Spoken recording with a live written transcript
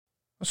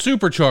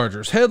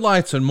Superchargers,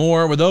 headlights, and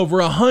more. With over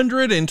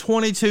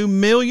 122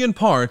 million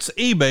parts,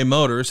 eBay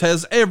Motors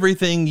has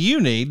everything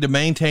you need to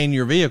maintain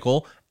your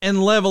vehicle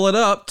and level it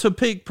up to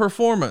peak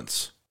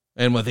performance.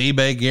 And with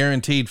eBay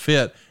Guaranteed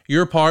Fit,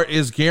 your part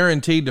is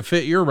guaranteed to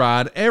fit your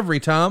ride every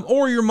time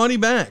or your money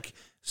back.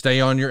 Stay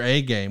on your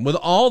A game with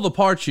all the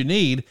parts you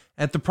need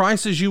at the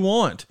prices you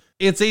want.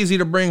 It's easy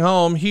to bring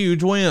home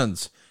huge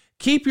wins.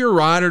 Keep your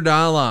ride or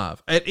die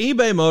alive at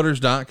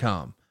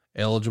ebaymotors.com.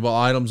 Eligible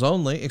items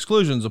only.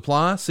 Exclusions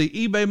apply. See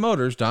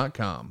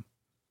ebaymotors.com.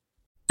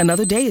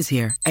 Another day is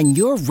here, and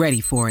you're ready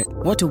for it.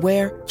 What to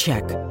wear?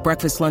 Check.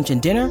 Breakfast, lunch,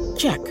 and dinner?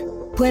 Check.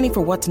 Planning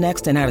for what's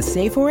next and how to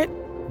save for it?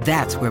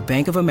 That's where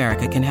Bank of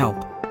America can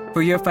help.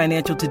 For your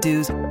financial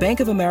to-dos, Bank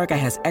of America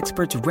has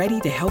experts ready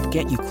to help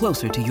get you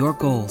closer to your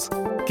goals.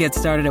 Get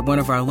started at one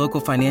of our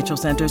local financial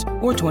centers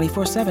or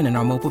 24/7 in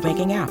our mobile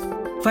banking app.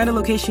 Find a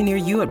location near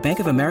you at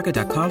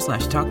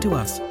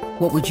bankofamerica.com/talktous.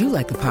 What would you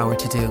like the power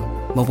to do?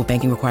 Mobile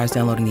banking requires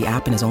downloading the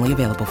app and is only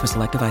available for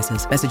select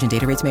devices. Message and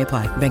data rates may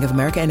apply. Bank of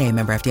America N.A.,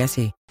 member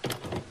FDIC.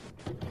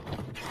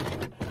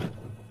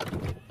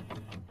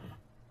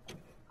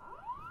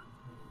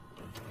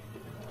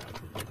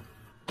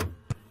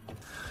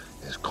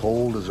 As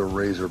cold as a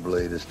razor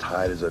blade, as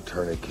tight as a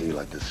tourniquet,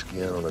 like the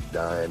skin on a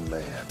dying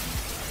man.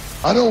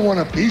 I don't want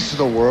a piece of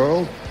the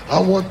world.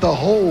 I want the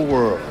whole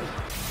world.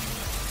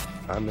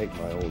 I make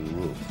my own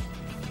rules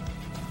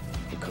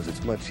because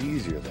it's much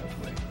easier that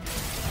way.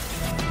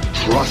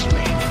 Trust me.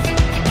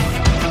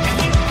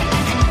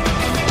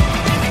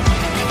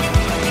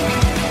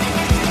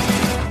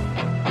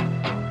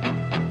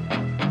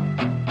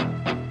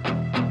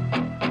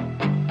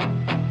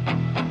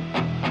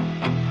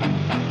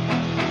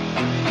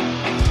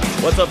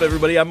 What's up,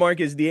 everybody? I'm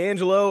Marcus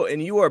D'Angelo,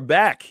 and you are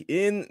back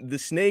in the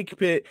snake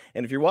pit.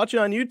 And if you're watching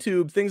on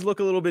YouTube, things look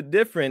a little bit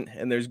different,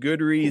 and there's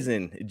good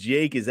reason.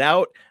 Jake is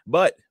out,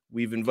 but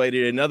we've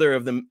invited another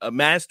of the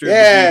master.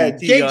 Yeah, of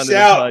the DDT Jake's onto the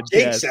out. podcast.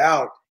 Jake's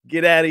out.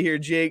 Get out of here,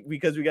 Jake,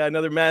 because we got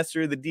another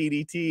master of the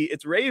DDT.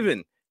 It's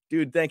Raven.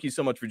 Dude, thank you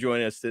so much for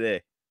joining us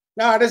today.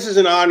 No, this is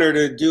an honor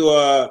to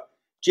do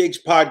Jake's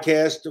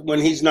podcast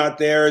when he's not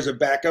there as a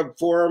backup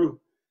for him.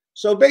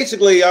 So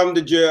basically, I'm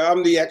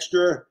the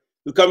extra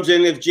who comes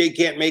in if Jake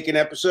can't make an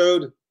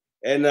episode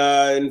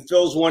and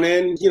fills one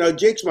in. You know,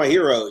 Jake's my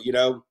hero. You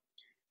know,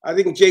 I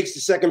think Jake's the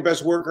second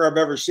best worker I've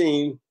ever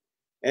seen,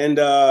 and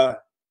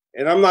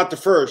I'm not the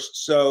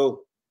first.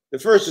 So the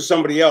first is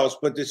somebody else,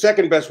 but the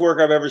second best work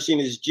I've ever seen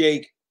is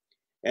Jake,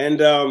 and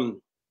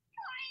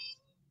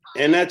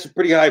that's a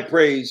pretty high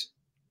praise.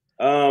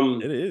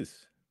 It is.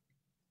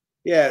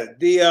 Yeah.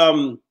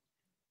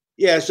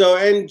 So,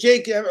 and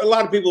Jake, a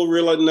lot of people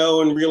really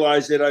know and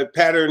realize that I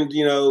patterned,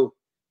 you know,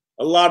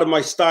 a lot of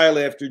my style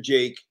after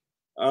Jake.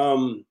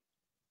 So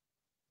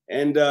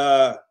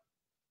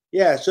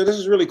this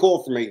is really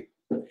cool for me.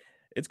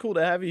 It's cool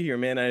to have you here,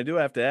 man. I do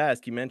have to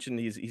ask, you mentioned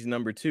he's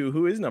number 2.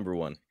 Who is number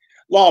 1?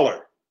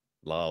 Lawler.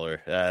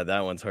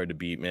 That one's hard to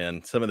beat,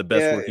 man. Some of the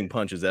best working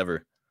punches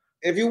ever.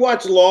 If you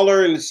watch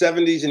Lawler in the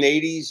 70s and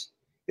 80s,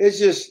 it's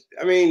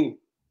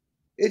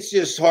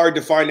just hard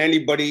to find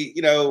anybody,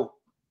 you know,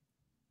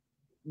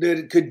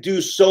 that could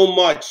do so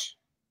much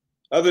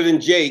other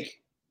than Jake.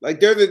 Like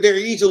they're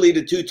easily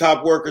the 2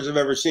 top workers I've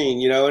ever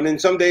seen, you know. And then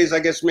some days, I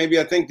guess maybe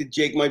I think that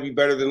Jake might be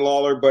better than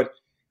Lawler, but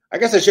I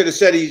guess I should have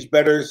said he's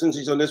better since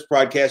he's on this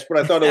podcast. But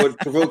I thought it would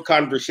provoke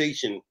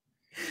conversation.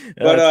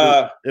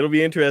 But it'll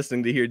be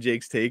interesting to hear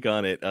Jake's take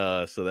on it,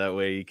 so that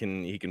way he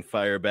can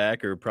fire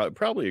back or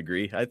probably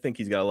agree. I think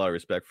he's got a lot of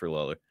respect for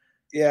Lawler.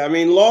 Yeah, I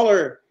mean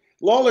Lawler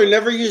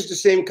never used the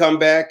same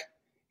comeback.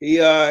 He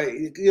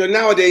you know,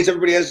 nowadays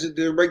everybody has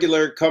the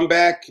regular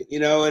comeback, you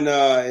know,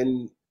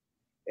 and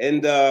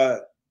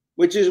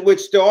which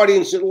the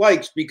audience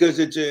likes because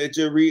you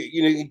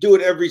know, you do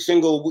it every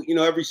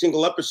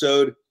single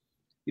episode.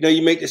 You know,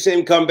 you make the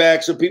same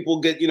comeback so people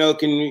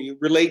can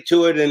relate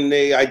to it and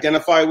they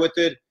identify with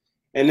it,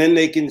 and then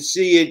they can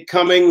see it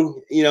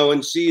coming, you know,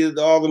 and see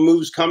all the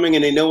moves coming,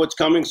 and they know what's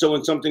coming. So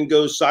when something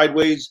goes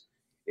sideways,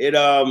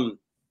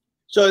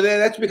 so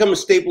that's become a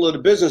staple of the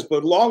business.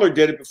 But Lawler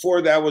did it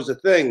before that was a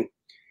thing,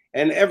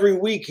 and every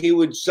week he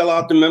would sell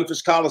out the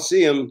Memphis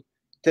Coliseum,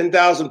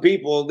 10,000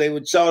 people. They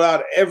would sell it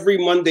out every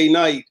Monday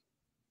night,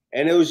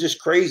 and it was just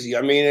crazy.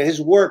 I mean,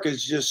 his work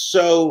is just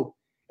so.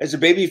 As a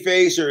baby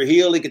face or a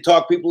heel, he could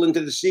talk people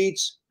into the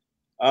seats.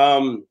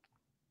 You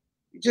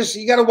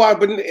got to watch.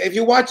 But if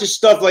you watch his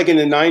stuff like in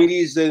the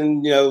 90s,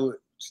 then, you know,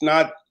 it's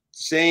not the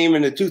same.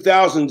 In the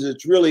 2000s,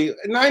 it's really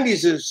 –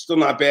 90s is still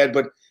not bad,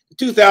 but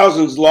the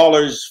 2000s,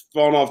 Lawler's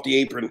fallen off the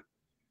apron.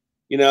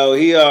 You know,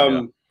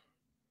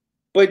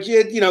 but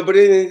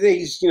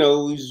he's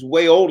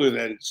way older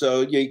then.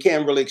 So you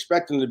can't really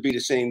expect him to be the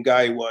same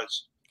guy he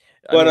was.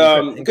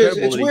 But because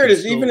it's weird,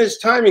 even his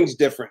timing's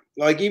different.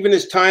 Like even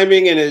his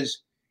timing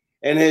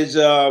and his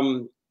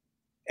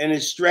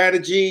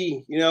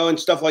strategy, you know, and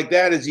stuff like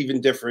that is even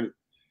different.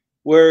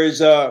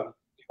 Whereas,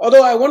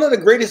 although one of the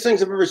greatest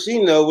things I've ever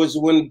seen though was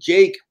when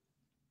Jake,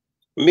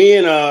 me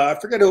and I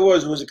forget who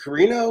it was it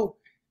Carino?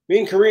 Me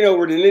and Carino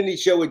were at an indie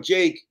show with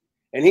Jake,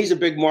 and he's a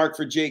big mark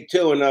for Jake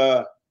too.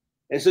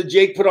 And so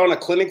Jake put on a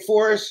clinic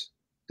for us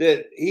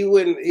that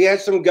he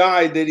had some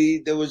guy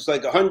that was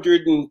like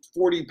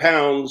 140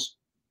 pounds,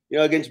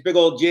 against big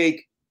old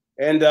Jake.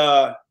 And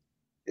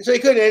so he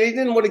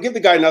didn't want to give the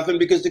guy nothing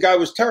because the guy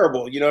was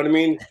terrible. You know what I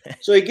mean?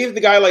 So he gave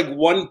the guy like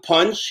one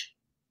punch.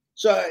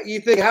 So you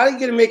think, how are you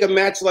going to make a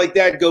match like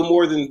that go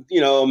more than,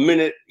 a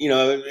minute,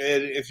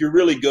 if you're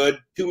really good,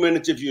 2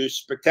 minutes if you're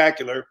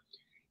spectacular.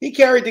 He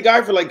carried the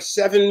guy for like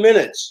 7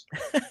 minutes,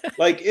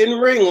 like in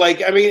ring,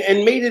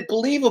 and made it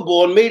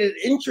believable and made it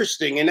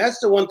interesting. And that's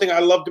the one thing I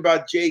loved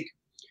about Jake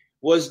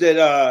was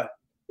that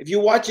if you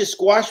watch his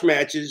squash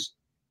matches,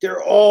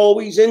 they're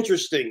always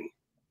interesting.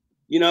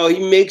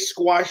 He makes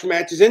squash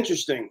matches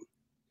interesting.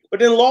 But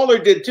then Lawler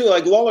did too.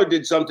 Like Lawler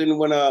did something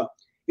when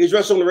he was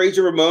wrestling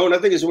Razor Ramon. I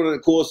think it's one of the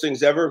coolest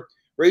things ever.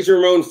 Razor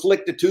Ramon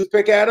flicked a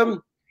toothpick at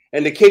him,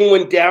 and the King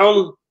went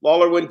down.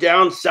 Lawler went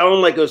down,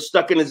 sounding like it was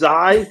stuck in his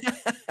eye.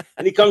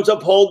 And he comes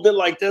up holding it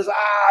like this.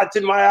 It's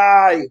in my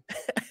eye.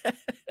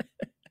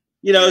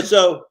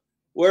 So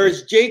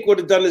whereas Jake would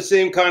have done the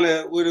same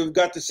would have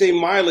got the same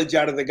mileage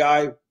out of the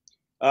guy.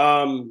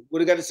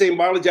 Would have got the same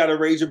mileage out of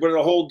Razor, but in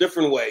a whole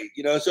different way.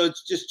 So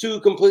it's just two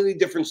completely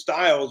different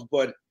styles,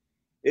 but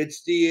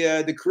it's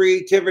the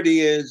creativity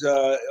is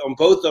on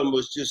both of them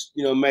was just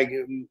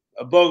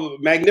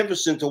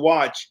magnificent to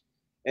watch.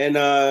 And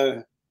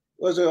I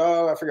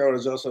forgot what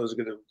I was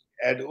going to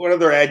add, what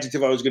other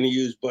adjective I was going to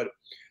use, but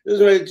it was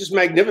just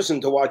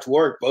magnificent to watch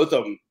work. Both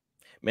of them,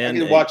 man, I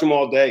can watch them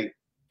all day.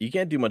 You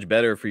can't do much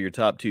better for your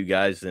top two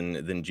guys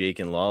than Jake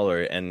and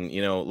Lawler. And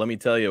let me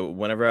tell you,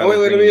 whenever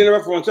let me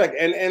interrupt for 1 second.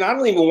 And I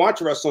don't even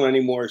watch wrestling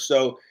anymore.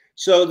 So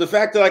the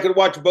fact that I could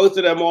watch both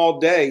of them all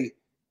day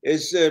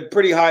is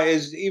pretty high,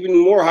 is even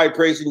more high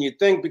praise than you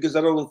think, because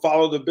I don't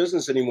follow the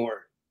business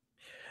anymore.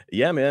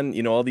 Yeah,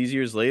 man. All these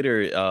years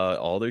later,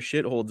 all their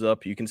shit holds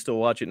up. You can still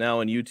watch it now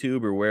on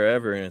YouTube or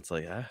wherever, and it's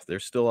like, they're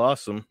still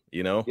awesome,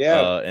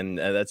 Yeah. And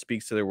that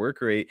speaks to their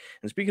work rate.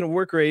 And speaking of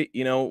work rate,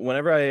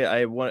 whenever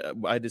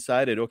I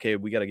decided, okay,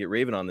 we got to get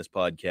Raven on this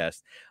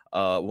podcast.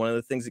 One of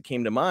the things that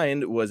came to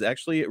mind was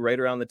actually right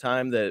around the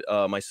time that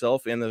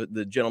myself and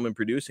the gentleman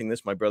producing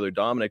this, my brother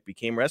Dominic,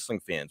 became wrestling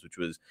fans, which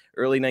was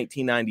early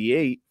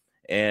 1998.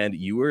 And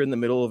you were in the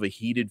middle of a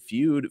heated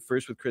feud,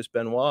 first with Chris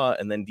Benoit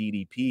and then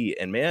DDP.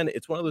 And man,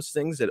 it's one of those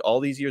things that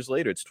all these years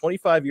later, it's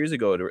 25 years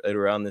ago at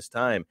around this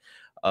time,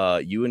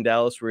 you and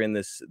Dallas were in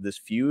this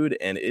feud,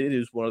 and it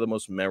is one of the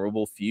most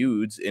memorable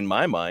feuds in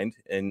my mind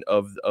and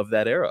of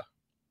that era.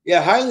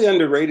 Yeah, highly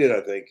underrated,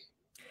 I think.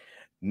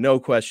 No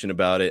question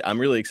about it. I'm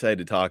really excited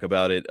to talk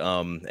about it.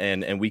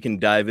 And we can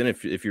dive in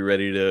if you're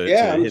ready to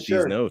hit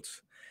these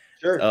notes.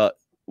 Sure.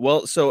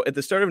 Well, so at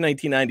the start of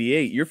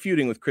 1998, you're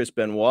feuding with Chris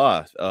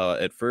Benoit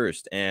at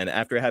first, and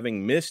after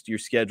having missed your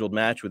scheduled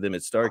match with him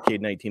at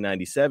Starrcade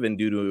 1997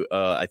 due to,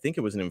 I think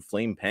it was an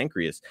inflamed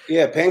pancreas.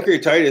 Yeah,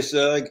 pancreatitis,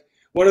 like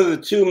one of the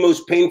two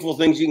most painful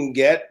things you can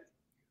get,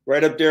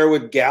 right up there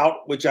with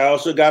gout, which I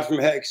also got from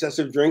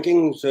excessive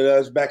drinking. So that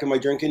was back in my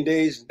drinking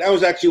days. That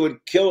was actually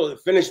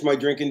what finished my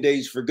drinking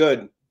days for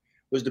good,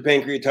 was the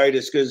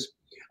pancreatitis, because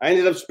I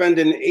ended up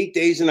spending 8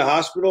 days in the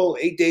hospital,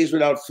 8 days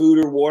without food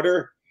or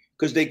water,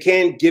 because they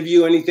can't give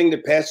you anything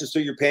that passes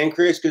through your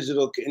pancreas because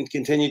it'll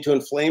continue to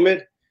inflame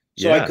it.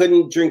 So yeah. I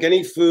couldn't drink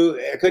any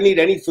food. I couldn't eat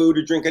any food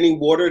or drink any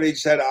water. They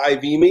just had to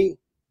IV me.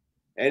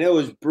 And it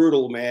was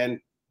brutal,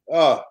 man.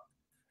 Oh,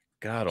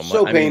 God,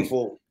 so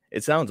painful.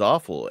 It sounds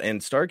awful.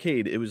 And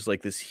Starrcade, it was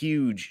like this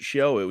huge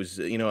show. It was,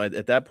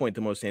 at that point,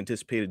 the most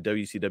anticipated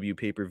WCW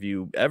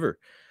pay-per-view ever.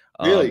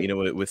 Really?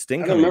 With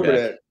Sting. I don't remember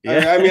that.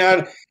 Yeah. I mean,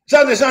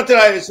 it's not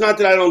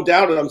that I don't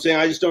doubt it. I'm saying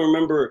I just don't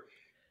remember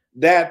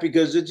that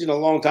because it's a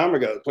long time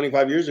ago,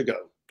 25 years ago.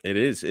 It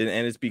is, and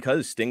it's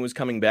because Sting was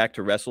coming back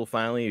to wrestle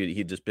finally.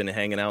 He'd just been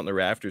hanging out in the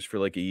rafters for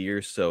like a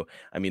year. So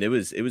I mean, it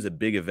was a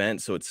big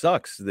event. So it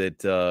sucks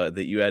that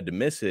you had to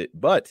miss it,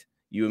 but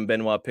you and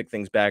Benoit picked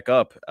things back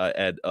up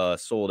at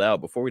Sold Out.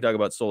 Before we talk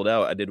about Sold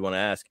Out, I did want to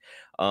ask,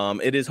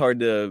 it is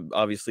hard to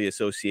obviously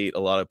associate a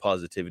lot of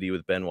positivity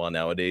with Benoit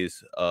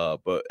nowadays.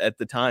 But at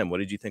the time, what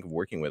did you think of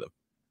working with him?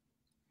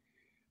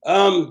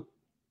 I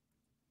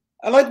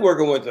like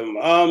working with him.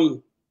 I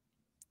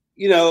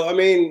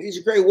mean, he's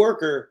a great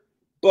worker,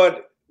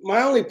 but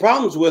my only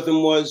problems with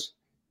him was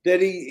that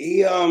he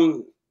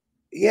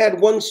had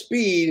one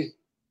speed,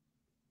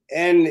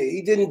 and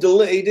he didn't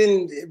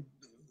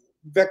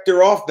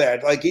vector off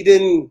that. Like he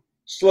didn't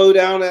slow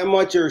down that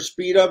much or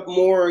speed up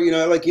more.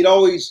 Like it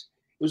was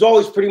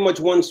always pretty much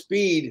one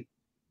speed,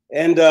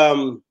 and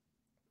I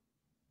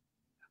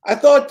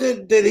thought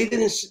that he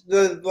didn't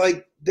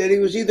that he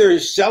was either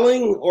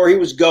selling or he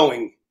was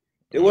going.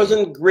 There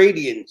wasn't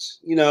gradients,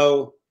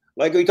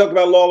 Like we talked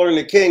about Lawler and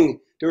the King,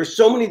 there were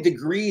so many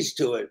degrees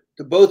to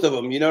both of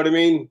them. You know what I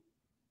mean?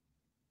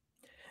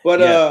 But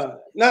yeah.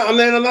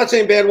 I'm not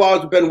saying Benoit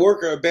was a bad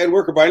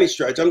worker by any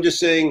stretch. I'm just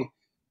saying,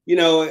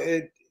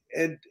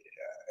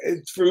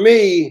 for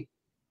me,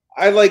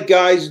 I like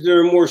guys that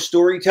are more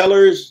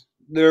storytellers.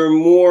 They're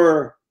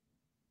more,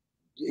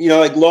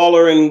 like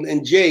Lawler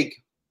and Jake.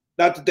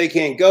 Not that they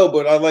can't go,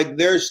 but I like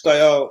their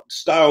style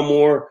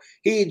more.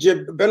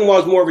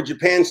 Benoit's more of a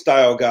Japan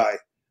style guy,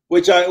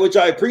 which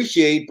I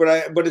appreciate,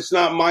 but it's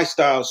not my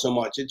style so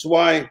much. It's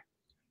why,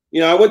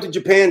 I went to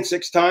Japan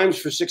 6 times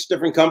for 6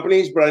 different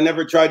companies, but I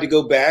never tried to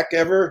go back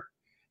ever.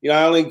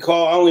 I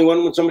only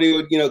went when somebody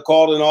would,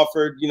 called and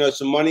offered,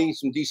 some money,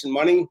 some decent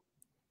money.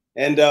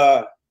 And,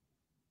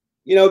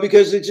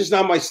 because it's just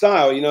not my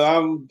style.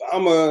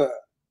 I'm a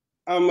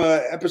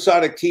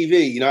episodic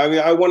TV,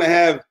 I want to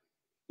have,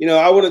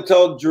 I want to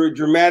tell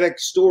dramatic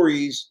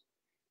stories,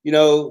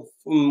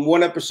 from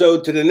one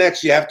episode to the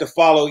next. You have to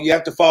follow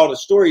the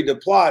story, the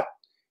plot,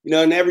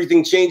 and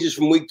everything changes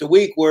from week to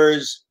week.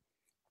 Whereas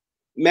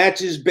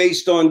matches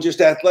based on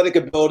just athletic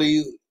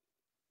ability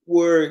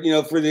were,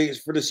 for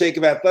the sake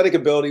of athletic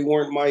ability,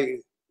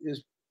 weren't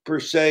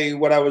per se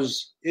what I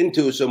was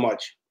into so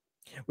much.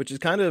 Which is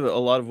kind of a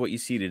lot of what you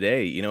see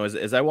today.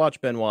 As I watch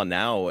Benoit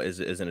now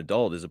as an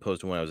adult, as opposed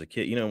to when I was a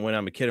kid. When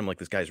I'm a kid, I'm like,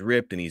 this guy's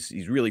ripped and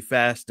he's really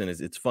fast and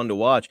it's fun to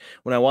watch.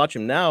 When I watch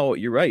him now,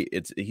 you're right.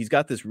 He's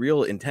got this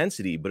real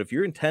intensity. But if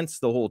you're intense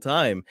the whole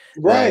time,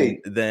 right,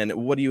 then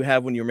what do you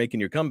have when you're making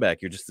your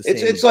comeback? You're just the same.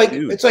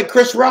 It's like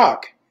Chris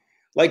Rock.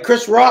 Like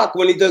Chris Rock,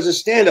 when he does his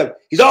stand-up,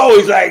 he's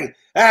always like,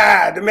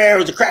 the man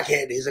was a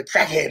crackhead. He's a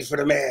crackhead for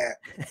the man.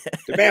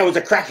 The man was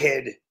a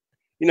crackhead.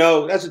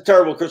 That's a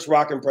terrible Chris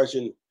Rock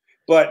impression.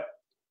 But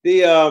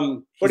his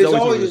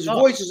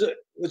voice is,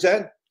 what's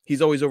that?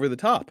 He's always over the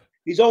top.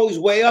 He's always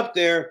way up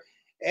there.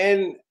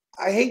 And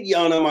I hate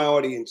yelling at my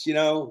audience,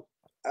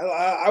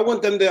 I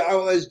want them to,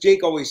 as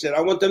Jake always said,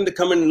 I want them to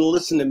come in and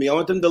listen to me. I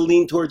want them to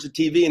lean towards the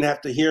TV and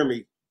have to hear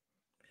me.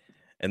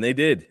 And they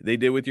did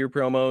with your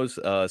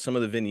promos, some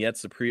of the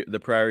vignettes the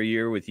prior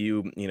year with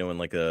you, in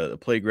like a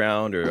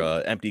playground or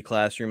a empty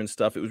classroom and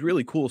stuff. It was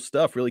really cool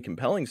stuff, really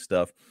compelling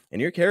stuff. And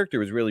your character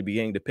was really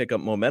beginning to pick up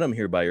momentum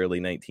here by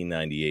early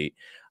 1998.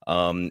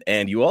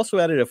 And you also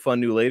added a fun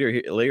new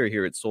layer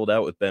here. It sold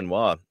out with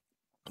Benoit.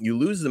 You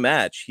lose the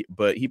match,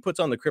 but he puts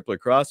on the crippler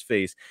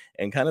crossface.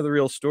 And kind of the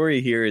real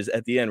story here is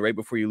at the end, right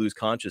before you lose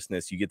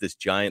consciousness, you get this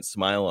giant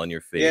smile on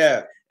your face.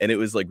 Yeah. And it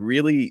was like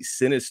really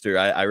sinister.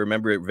 I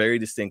remember it very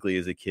distinctly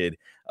as a kid.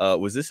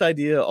 Was this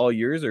idea all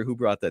yours, or who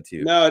brought that to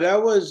you? No,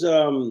 that was,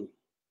 I'm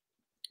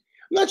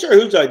not sure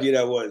whose idea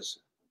that was.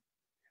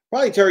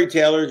 Probably Terry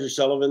Taylor's or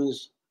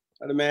Sullivan's,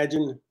 I'd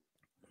imagine.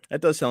 That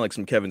does sound like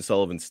some Kevin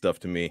Sullivan stuff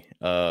to me.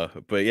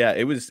 But yeah,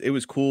 it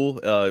was cool.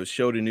 It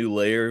showed a new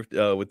layer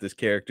with this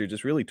character,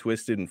 just really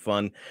twisted and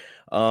fun.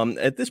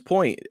 At this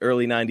point,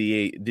 early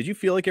 98, did you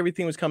feel like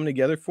everything was coming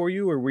together for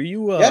you, or were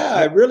you? Yeah,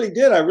 I really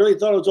did. I really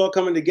thought it was all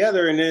coming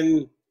together, and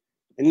then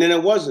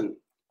it wasn't.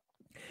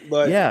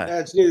 But yeah,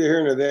 that's neither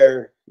here nor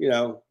there.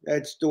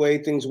 That's the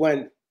way things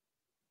went.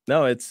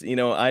 No, it's,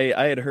 I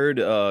had heard,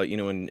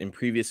 in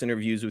previous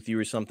interviews with you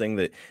or something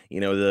that,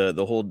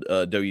 the whole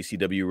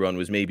WCW run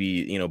was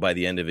maybe, by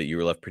the end of it, you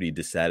were left pretty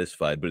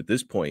dissatisfied. But at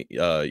this point,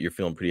 you're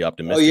feeling pretty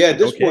optimistic. Oh, yeah. At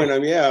this point,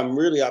 I'm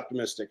really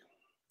optimistic.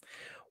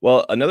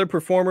 Well, another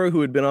performer who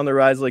had been on the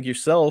rise like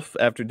yourself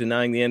after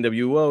denying the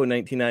NWO in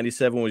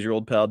 1997 was your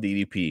old pal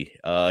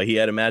DDP. He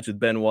had a match with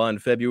Benoit in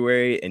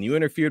February, and you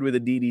interfered with a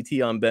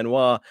DDT on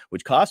Benoit,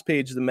 which cost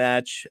Page the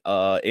match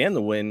and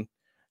the win,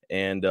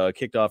 and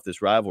kicked off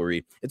this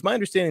rivalry. It's my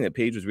understanding that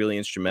Page was really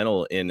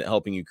instrumental in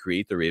helping you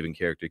create the Raven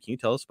character. Can you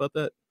tell us about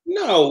that?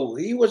 No,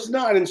 he was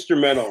not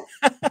instrumental.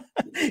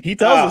 He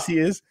tells us he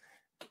is.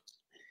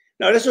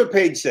 No, that's what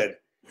Page said.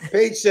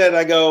 Page said,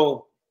 I'm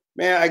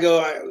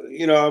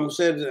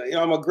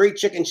a great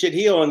chicken shit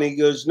heel. And he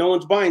goes, no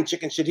one's buying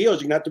chicken shit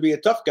heels. You're going to have to be a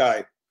tough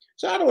guy.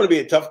 So I don't want to be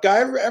a tough guy.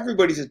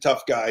 Everybody's a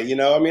tough guy.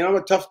 I'm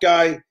a tough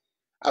guy.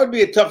 I would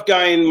be a tough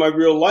guy in my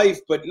real life,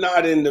 but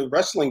not in the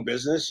wrestling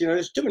business.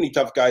 There's too many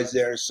tough guys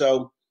there.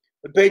 So,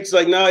 but Page's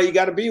like, no, you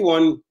got to be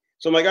one.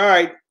 So I'm like, all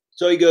right.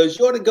 So he goes,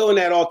 you ought to go in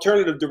that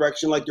alternative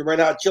direction, like the Red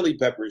Hot Chili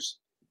Peppers.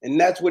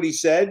 And that's what he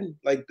said,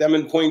 like them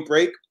in Point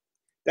Break.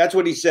 That's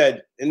what he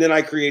said. And then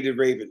I created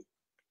Raven.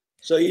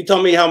 So you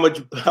tell me how much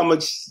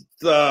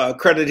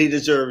credit he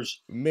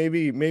deserves.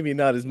 Maybe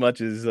not as much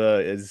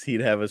as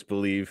he'd have us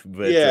believe,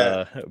 but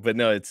yeah. But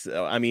no, it's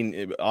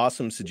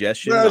awesome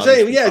suggestion. But I was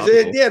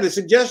saying, the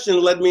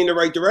suggestion led me in the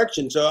right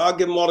direction, so I'll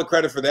give him all the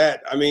credit for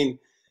that.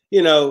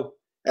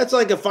 That's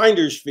like a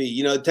finder's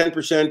fee,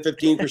 10%,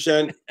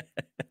 15%.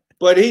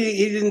 But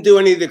he didn't do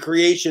any of the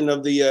creation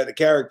of the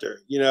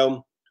character,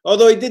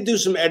 Although he did do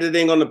some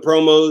editing on the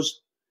promos.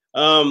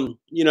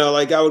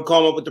 Like I would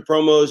call him up with the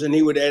promos and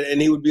he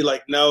would be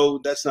like, no,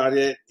 that's not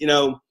it,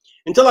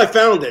 until I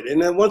found it. And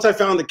then once I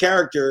found the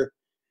character,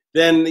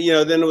 then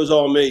it was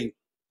all me.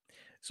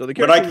 So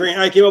but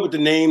I came up with the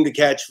name, the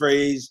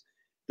catchphrase,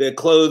 the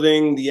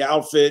clothing, the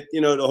outfit,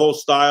 the whole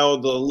style,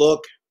 the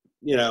look,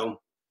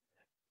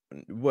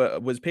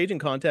 Was Paige in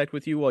contact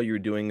with you while you were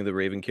doing the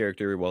Raven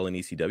character while in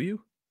ECW?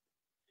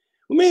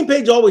 Well, me and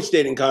Paige always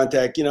stayed in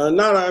contact, we're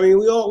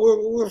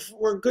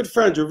good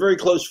friends. We're very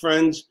close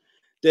friends.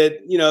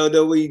 That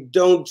we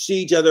don't see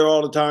each other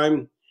all the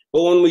time,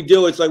 but when we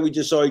do, it's like we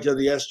just saw each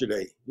other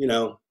yesterday.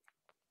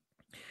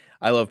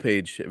 I love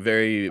Paige.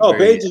 Very.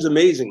 Paige is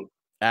amazing.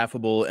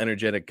 affable,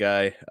 energetic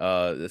guy.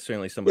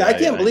 Certainly somebody. Yeah, I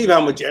can't believe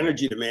how much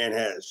energy the man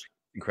has.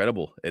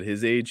 Incredible at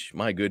his age.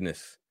 My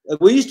goodness.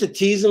 Like, we used to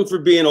tease him for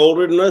being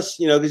older than us,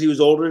 because he was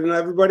older than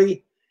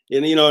everybody.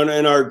 And in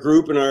our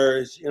group, in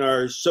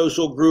our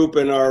social group,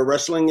 and our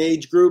wrestling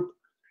age group,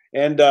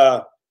 and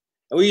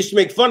we used to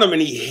make fun of him,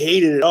 and he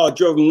hated it. Oh, it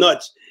drove him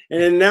nuts.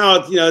 And then now,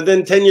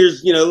 then 10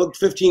 years, look,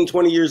 15,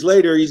 20 years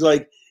later, he's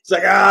like,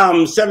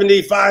 I'm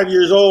 75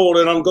 years old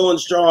and I'm going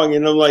strong.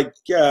 And I'm like,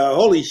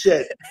 holy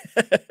shit.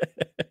 I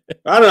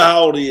don't know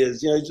how old he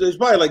is. He's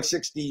probably like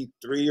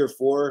 63 or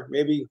 4,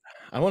 maybe.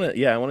 I want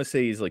to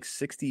say he's like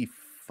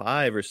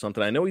 65 or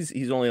something. I know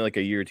he's only like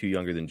a year or two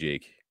younger than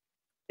Jake.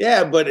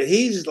 Yeah, but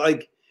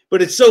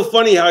but it's so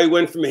funny how he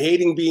went from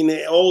hating being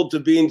old to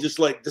being just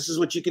like, this is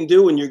what you can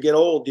do when you get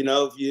old,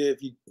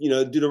 if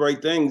you do the right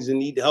things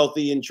and eat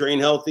healthy and train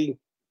healthy.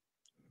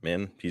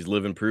 Man, he's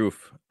living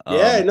proof.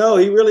 Yeah, no,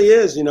 he really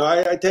is.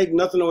 I take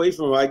nothing away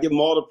from him. I give him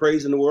all the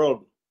praise in the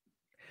world.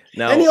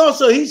 Now, and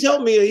he's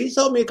helped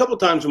me a couple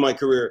times in my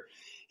career.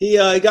 He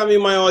got me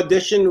my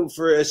audition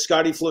for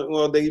Scotty Flamingo.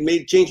 Well,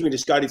 they changed me to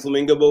Scotty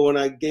Flamingo, but when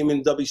I came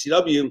in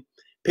WCW,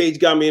 Paige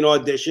got me an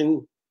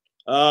audition.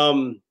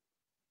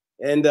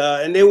 And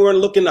they weren't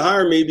looking to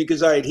hire me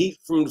because I had heat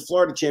from the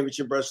Florida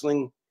Championship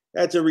Wrestling.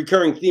 That's a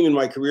recurring theme in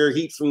my career,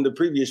 heat from the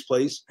previous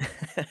place.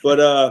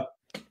 But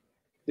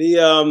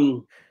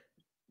so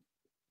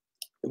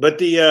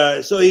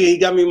he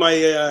got me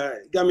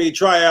a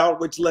tryout,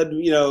 which led,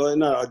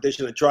 not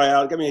audition, a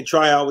tryout. Got me a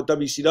tryout with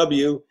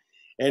WCW,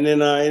 and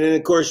then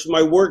of course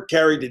my work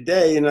carried the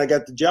day, and I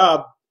got the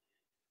job.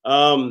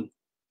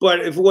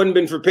 But if it wouldn't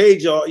been for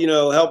Paige,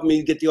 helping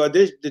me get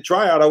the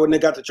tryout, I wouldn't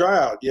have got the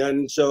tryout. Yeah,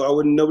 and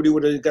so nobody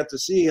would have got to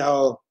see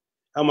how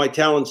my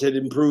talents had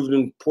improved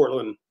in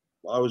Portland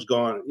while I was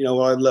gone.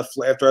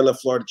 After I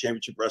left Florida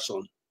Championship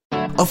Wrestling.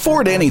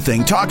 Afford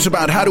Anything talks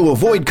about how to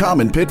avoid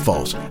common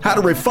pitfalls, how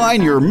to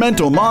refine your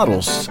mental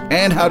models,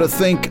 and how to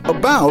think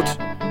about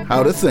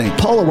how to think.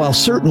 Paula, while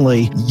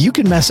certainly you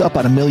can mess up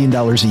on $1 million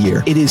a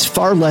year, it is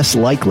far less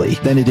likely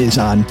than it is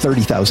on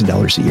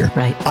 $30,000 a year.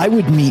 Right. I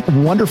would meet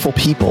wonderful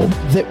people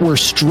that were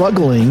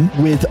struggling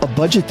with a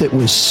budget that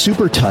was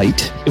super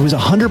tight. It was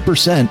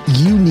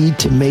 100%. You need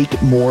to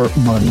make more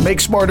money. Make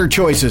smarter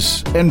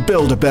choices and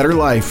build a better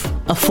life.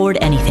 Afford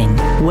Anything,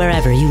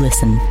 wherever you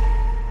listen.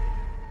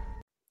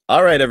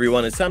 All right,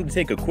 everyone, it's time to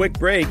take a quick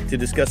break to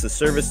discuss a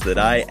service that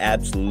I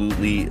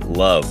absolutely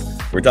love.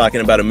 We're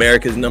talking about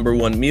America's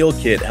 #1 meal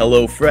kit,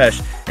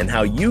 HelloFresh, and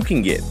how you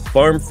can get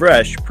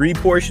farm-fresh,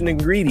 pre-portioned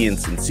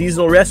ingredients and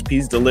seasonal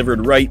recipes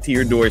delivered right to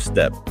your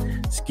doorstep.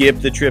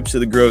 Skip the trips to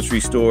the grocery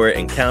store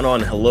and count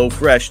on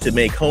HelloFresh to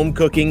make home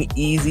cooking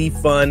easy,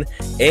 fun,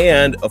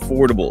 and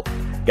affordable.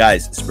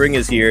 Guys, spring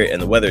is here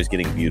and the weather is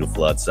getting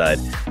beautiful outside.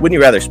 Wouldn't you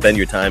rather spend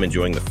your time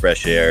enjoying the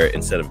fresh air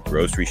instead of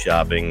grocery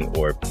shopping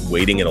or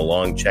waiting in a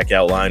long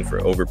checkout line for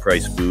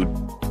overpriced food?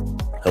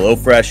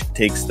 HelloFresh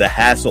takes the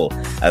hassle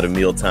out of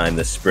mealtime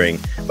this spring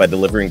by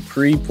delivering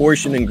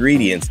pre-portioned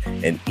ingredients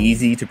and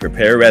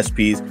easy-to-prepare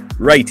recipes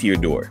right to your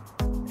door.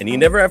 And you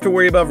never have to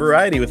worry about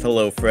variety with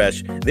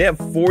HelloFresh. They have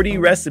 40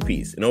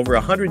 recipes and over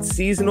 100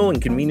 seasonal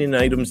and convenient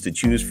items to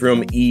choose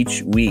from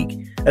each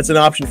week. That's an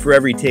option for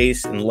every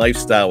taste and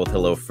lifestyle with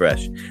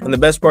HelloFresh. And the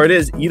best part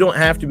is, you don't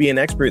have to be an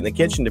expert in the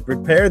kitchen to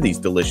prepare these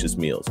delicious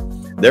meals.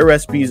 Their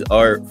recipes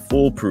are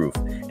foolproof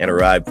and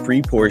arrive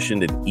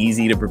pre-portioned and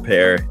easy to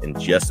prepare in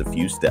just a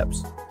few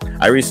steps.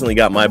 I recently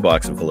got my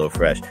box of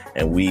HelloFresh,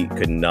 and we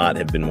could not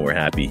have been more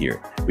happy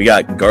here. We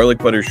got garlic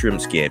butter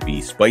shrimp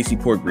scampi, spicy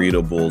pork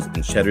burrito bowls,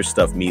 and cheddar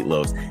stuffed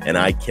meatloaves, and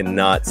I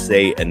cannot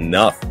say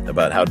enough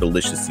about how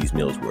delicious these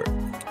meals were.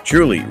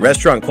 Truly,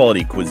 restaurant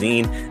quality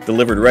cuisine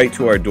delivered right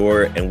to our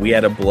door, and we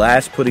had a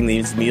blast putting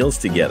these meals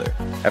together.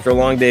 After a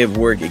long day of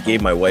work, it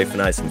gave my wife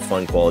and I some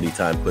fun quality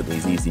time putting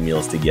these easy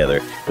meals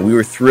together, and we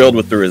were thrilled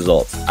with the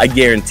results. I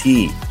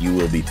guarantee you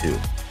will be too.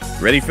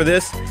 Ready for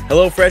this?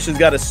 HelloFresh has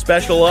got a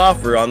special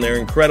offer on their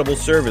incredible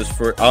service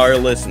for our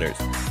listeners.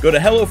 Go to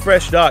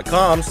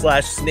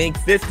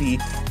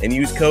HelloFresh.com/Snake50 and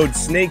use code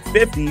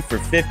Snake50 for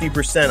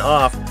 50%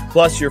 off,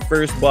 plus your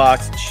first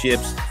box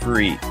ships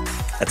free.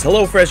 That's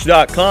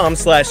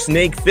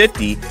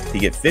HelloFresh.com/Snake50 to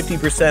get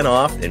 50%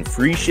 off and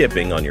free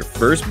shipping on your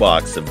first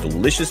box of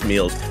delicious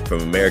meals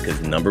from America's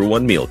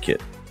 #1 meal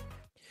kit.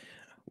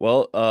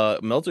 Well,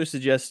 Meltzer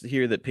suggests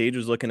here that Paige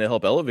was looking to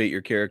help elevate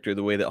your character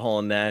the way that Hall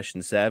and Nash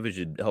and Savage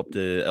had helped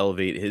to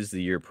elevate his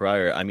the year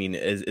prior. I mean,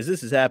 as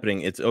this is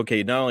happening, it's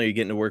okay. Not only are you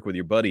getting to work with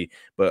your buddy,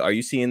 but are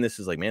you seeing this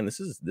as like, man, this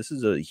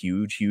is a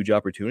huge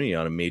opportunity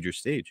on a major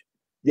stage?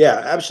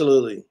 Yeah,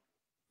 absolutely.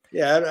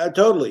 Yeah, I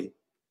totally.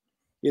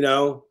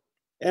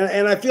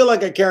 And I feel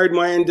like I carried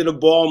my end of the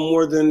ball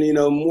more than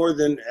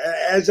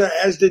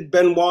as did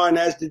Benoit and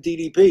as did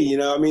DDP.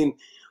 I mean,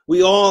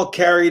 we all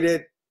carried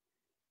it.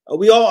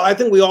 I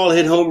think we all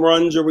hit home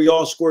runs or we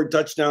all scored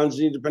touchdowns,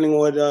 depending on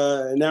what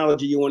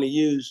analogy you want to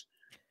use.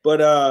 But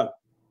it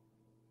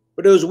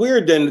was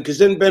weird then, because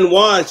then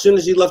Benoit, as soon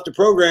as he left the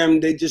program,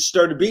 they just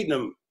started beating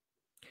him.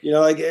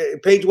 Like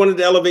Paige wanted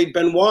to elevate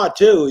Benoit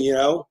too.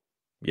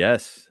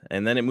 Yes,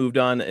 and then it moved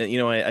on.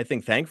 I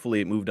think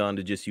thankfully it moved on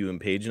to just you and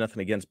Paige.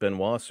 Nothing against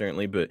Benoit,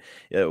 certainly, but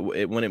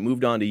when it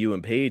moved on to you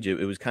and Paige,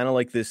 it was kind of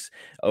like this.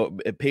 Oh,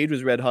 Paige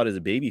was red hot as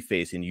a baby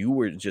face, and you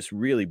were just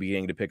really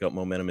beginning to pick up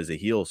momentum as a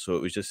heel. So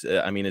it was just,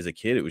 as a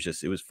kid, it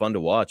was fun to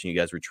watch, and you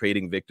guys were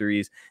trading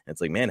victories. And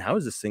it's like, man, how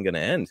is this thing going to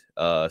end?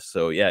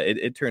 So yeah,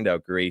 it turned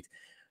out great.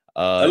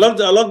 I love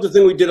the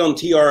thing we did on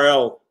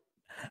TRL.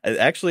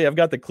 Actually, I've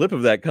got the clip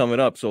of that coming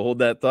up, so hold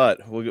that thought.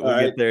 We'll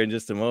right. get there in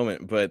just a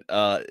moment. But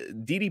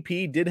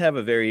DDP did have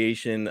a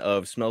variation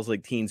of "Smells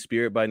Like Teen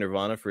Spirit" by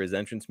Nirvana for his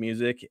entrance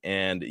music,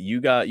 and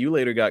you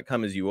later got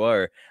 "Come As You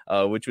Are,"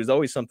 which was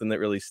always something that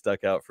really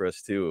stuck out for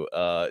us too.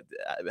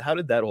 How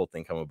did that whole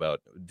thing come about?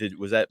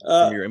 Was that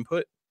from your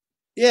input?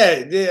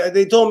 Yeah,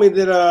 they told me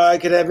that I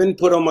could have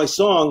input on my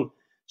song,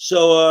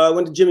 so I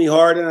went to Jimmy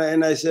Hart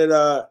and I said,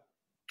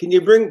 "Can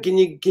you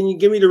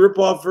give me the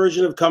rip-off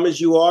version of 'Come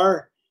As You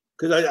Are'?"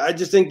 Because I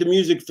just think the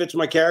music fits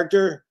my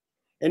character.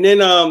 And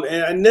then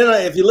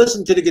if you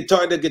listen to the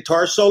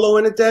guitar solo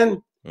in it,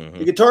 then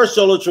the guitar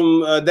solo is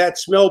from "That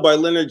Smell" by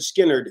Leonard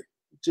Skinner.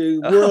 It's the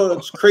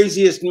world's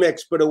craziest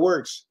mix, but it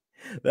works.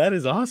 That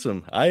is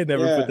awesome. I had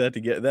never put that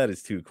together. That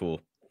is too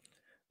cool.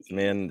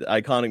 Man,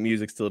 iconic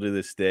music still to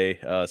this day.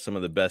 Some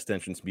of the best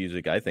entrance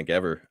music I think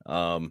ever.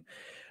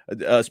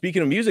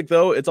 Speaking of music,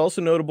 though, it's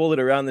also notable that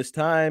around this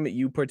time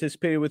you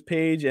participated with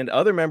Paige and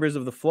other members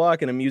of the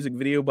Flock in a music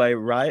video by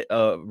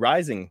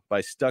Rising by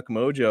Stuck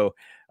Mojo.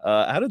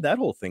 How did that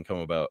whole thing come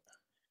about?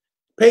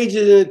 Paige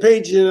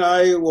and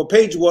I,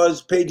 Paige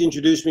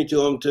introduced me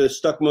to him, to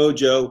Stuck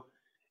Mojo,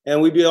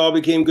 and we all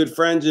became good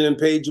friends. And then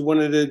Paige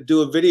wanted to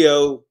do a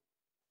video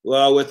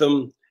with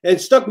him. And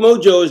Stuck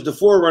Mojo is the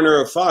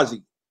forerunner of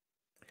Fozzy.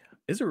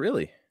 Is it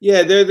really?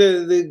 Yeah, they're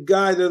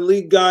the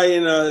lead guy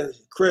in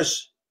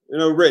Chris.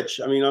 Rich.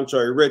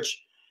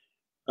 Rich.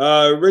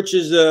 Rich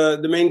is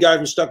the main guy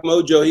from Stuck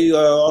Mojo. He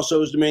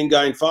also is the main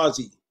guy in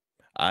Fozzy.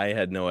 I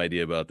had no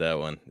idea about that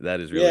one.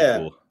 That is really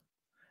cool.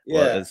 Yeah.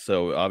 Well,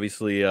 so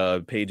obviously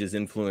Paige's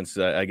influence,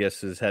 I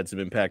guess, has had some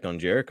impact on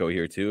Jericho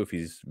here too, if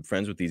he's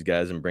friends with these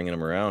guys and bringing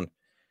them around.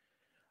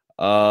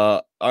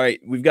 All right,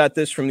 we've got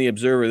this from the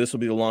Observer. This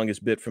will be the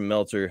longest bit from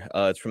Meltzer.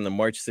 It's from the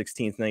March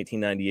 16th,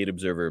 1998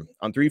 Observer.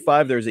 On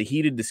 3-5, there's a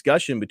heated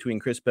discussion between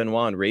Chris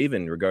Benoit and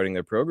Raven regarding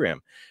their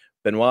program.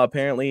 Benoit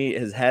apparently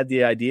has had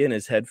the idea in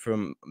his head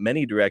from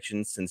many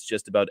directions, since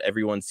just about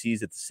everyone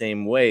sees it the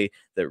same way,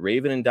 that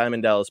Raven and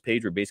Diamond Dallas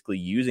Page were basically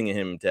using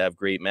him to have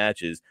great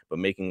matches, but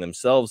making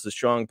themselves the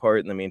strong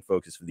part and the main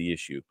focus of the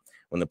issue.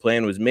 When the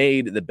plan was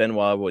made that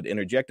Benoit would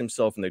interject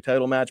himself in their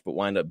title match, but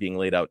wind up being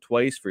laid out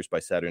twice, first by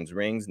Saturn's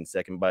Rings and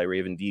second by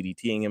Raven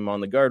DDTing him on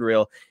the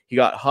guardrail, he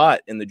got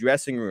hot in the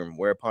dressing room,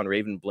 whereupon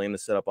Raven blamed the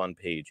setup on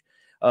Page.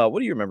 What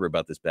do you remember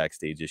about this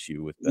backstage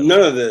issue with Benoit?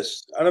 None of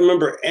this. I don't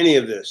remember any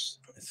of this.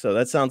 So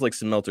that sounds like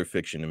some Meltzer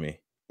fiction to me.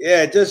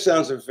 Yeah, it does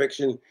sound like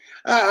fiction.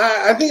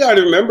 I think I'd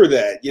remember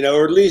that,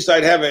 or at least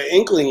I'd have an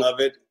inkling of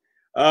it.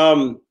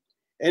 And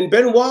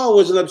Benoit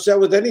wasn't upset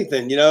with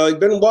anything.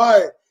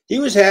 Benoit, he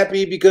was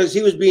happy because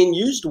he was being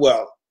used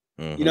well.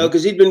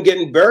 Because he'd been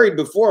getting buried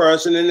before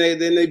us, and then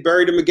they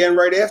buried him again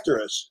right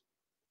after us.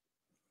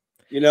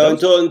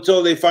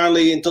 Until he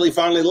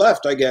finally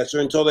left, I guess, or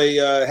until they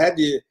had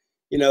to,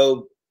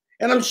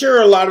 And I'm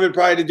sure a lot of it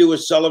probably had to do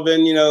with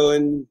Sullivan,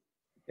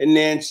 and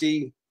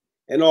Nancy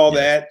and all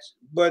that.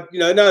 But,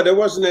 no, there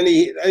wasn't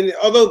any. And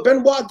although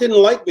Benoit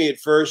didn't like me at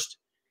first,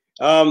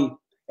 and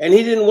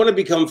he didn't want to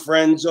become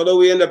friends, although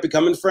we ended up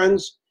becoming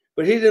friends,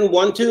 but he didn't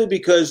want to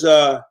because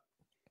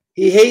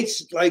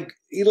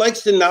he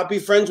likes to not be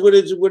friends with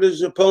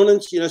his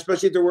opponents,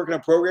 especially if they're working a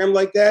program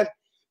like that,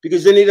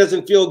 because then he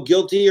doesn't feel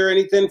guilty or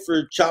anything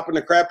for chopping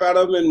the crap out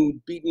of him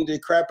and beating the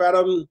crap out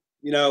of him,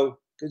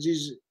 because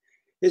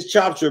his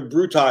chops are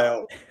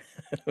brutal.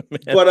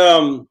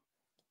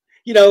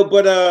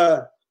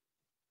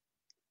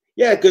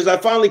 Because I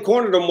finally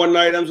cornered him one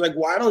night. I was like,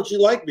 "Why don't you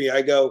like me?"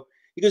 I go,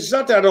 because it's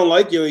not that I don't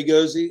like you. He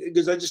goes, and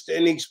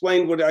he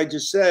explained what I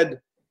just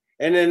said.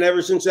 And then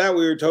ever since that,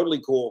 we were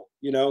totally cool,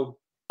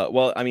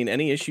 Well,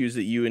 any issues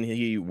that you and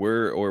he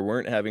were or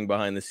weren't having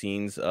behind the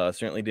scenes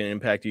certainly didn't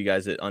impact you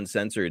guys at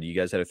Uncensored. You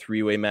guys had a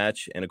 3-way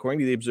match, and according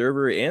to the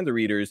Observer and the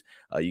readers,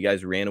 you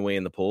guys ran away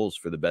in the polls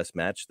for the best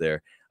match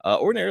there.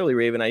 Ordinarily,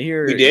 Raven, I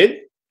hear... We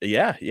did?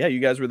 Yeah, you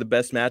guys were the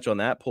best match on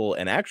that poll,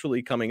 and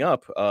actually coming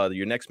up,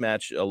 your next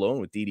match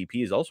alone with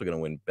DDP is also going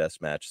to win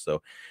best match.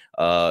 So,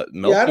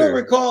 Meltzer... I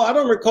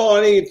don't recall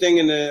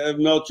anything of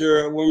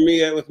Meltzer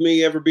with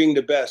me ever being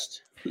the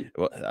best.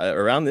 Well,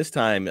 around this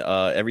time,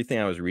 everything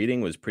I was reading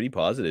was pretty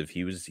positive.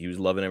 He was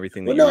loving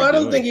everything. That I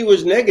don't think he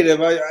was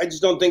negative. I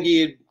just don't think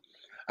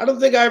I don't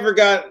think I ever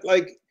got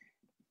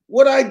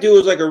what I do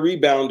is like a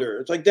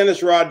rebounder. It's like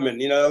Dennis Rodman.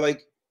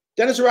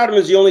 Dennis Rodman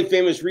is the only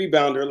famous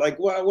rebounder.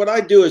 What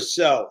I do is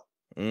sell.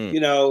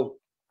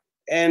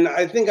 And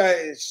I think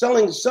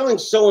selling's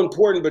so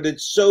important, but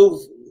it's so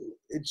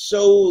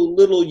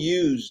little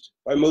used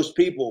by most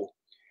people,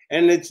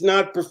 and it's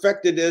not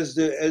perfected as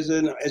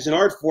an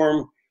art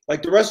form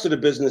like the rest of the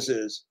business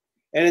is.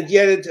 And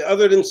yet,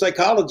 other than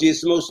psychology,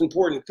 it's the most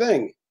important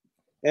thing.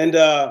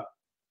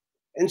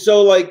 And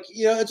so, like,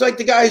 you know, it's like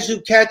the guys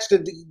who catch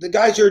the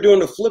guys who are doing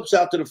the flips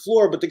out to the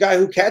floor, but the guy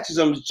who catches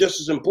them is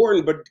just as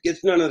important, but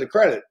gets none of the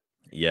credit.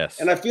 Yes.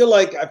 And I feel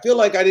like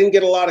I didn't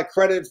get a lot of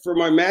credit for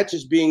my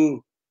matches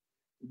being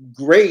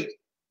great.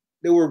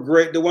 They were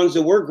great, the ones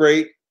that were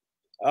great,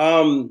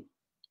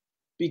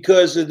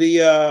 because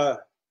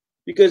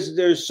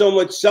there's so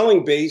much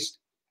selling based.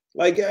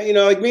 Like, you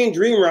know, like me and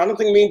Dreamer, I don't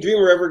think me and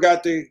Dreamer ever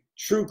got the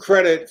true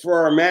credit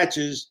for our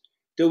matches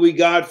that we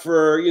got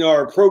for, you know,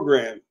 our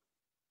program.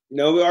 You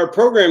know, our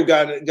program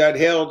got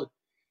held.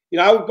 You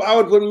know, I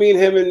would put me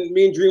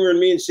and Dreamer and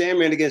me and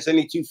Sandman against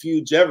any two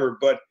feuds ever.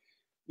 But,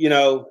 you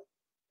know,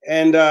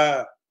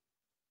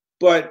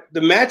 but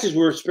the matches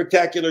were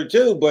spectacular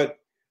too. But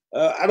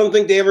I don't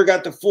think they ever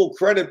got the full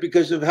credit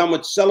because of how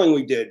much selling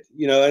we did.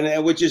 You know,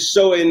 and which is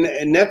so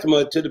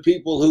anathema to the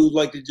people who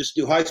like to just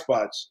do high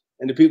spots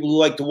and the people who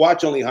like to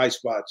watch only high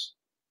spots.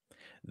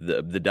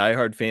 The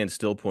diehard fans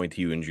still point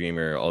to you and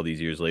Dreamer all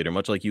these years later,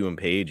 much like you and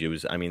Paige. It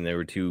was, I mean, there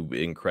were two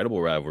incredible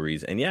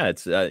rivalries, and yeah,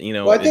 it's you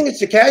know. Well, I think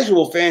it's the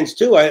casual fans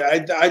too.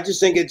 I just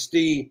think it's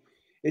the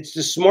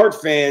smart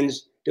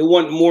fans that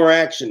want more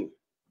action.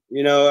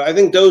 You know, I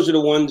think those are the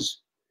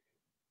ones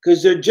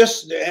because they're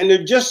just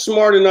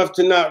smart enough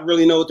to not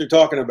really know what they're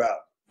talking about.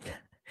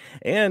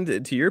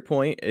 And to your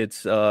point,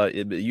 it's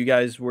you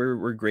guys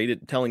were great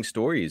at telling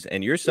stories,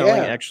 and you're selling.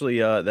 Yeah. Actually,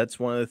 that's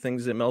one of the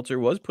things that Meltzer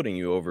was putting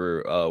you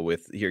over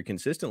with here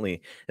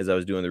consistently. As I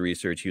was doing the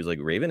research, he was like,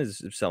 Raven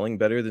is selling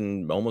better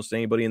than almost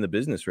anybody in the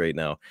business right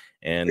now.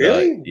 And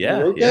really,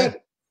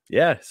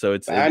 yeah. So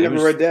I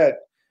never read that.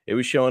 It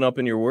was showing up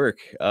in your work.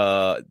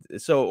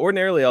 So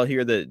ordinarily, I'll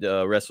hear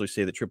that wrestlers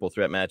say that triple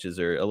threat matches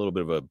are a little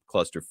bit of a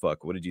clusterfuck.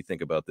 What did you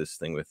think about this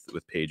thing with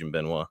Paige and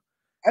Benoit?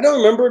 I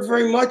don't remember it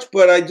very much,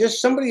 but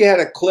somebody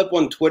had a clip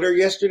on Twitter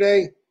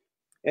yesterday,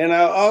 and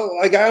I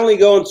only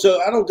go on,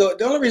 so I don't go.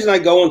 The only reason I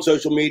go on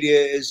social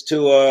media is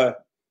to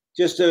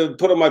just to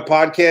put on my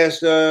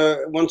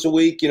podcast once a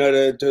week, you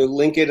know, to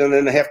link it, and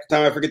then half the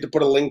time I forget to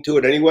put a link to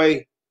it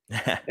anyway,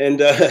 and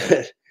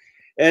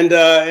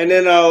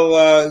then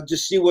I'll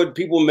just see what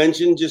people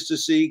mention, just to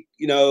see,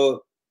 you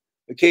know,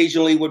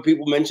 occasionally what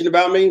people mention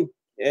about me,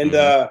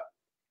 and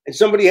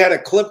somebody had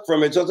a clip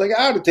from it, so I was like,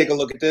 I ought to take a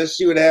look at this,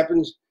 see what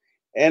happens.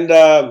 And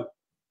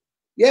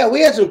yeah,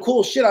 we had some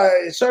cool shit.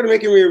 It started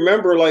making me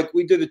remember, like,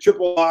 we did the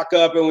triple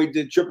lockup and we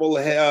did triple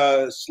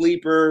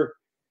sleeper,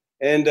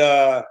 and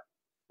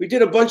we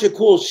did a bunch of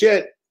cool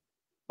shit.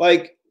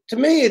 Like, to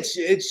me,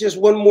 it's just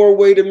one more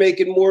way to make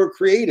it more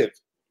creative.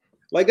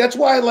 Like, that's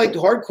why I like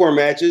hardcore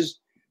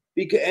matches,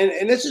 because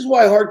and this is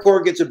why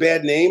hardcore gets a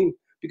bad name,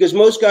 because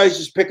most guys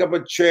just pick up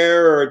a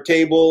chair or a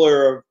table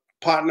or a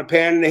pot and a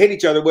pan and they hit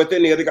each other with it,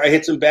 and the other guy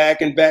hits them back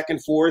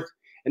and forth.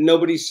 And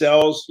nobody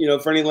sells, you know,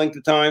 for any length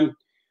of time.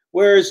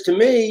 Whereas to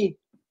me,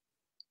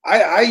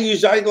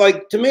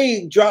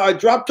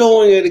 drop toe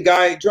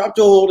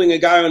holding a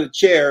guy on a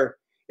chair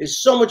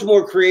is so much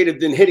more creative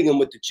than hitting him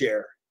with the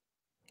chair.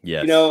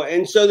 Yes. You know,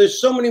 and so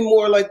there's so many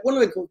more, like one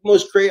of the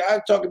most creative,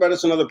 I've talked about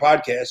this on other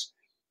podcasts,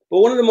 but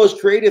one of the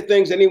most creative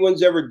things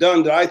anyone's ever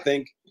done that I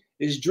think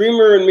is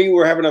Dreamer and me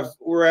were having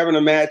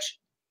a match,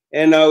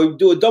 and we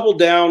do a double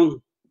down.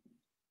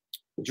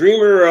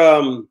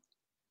 Dreamer,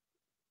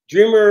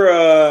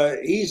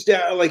 he's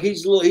down, like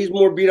he's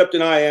more beat up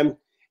than I am,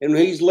 and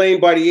he's laying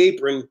by the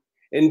apron,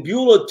 and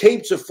Beulah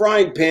tapes a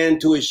frying pan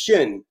to his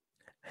shin,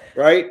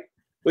 right?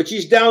 But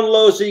she's down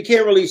low, so you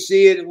can't really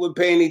see it with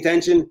paying any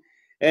attention.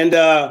 And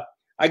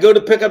I go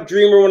to pick up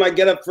Dreamer when I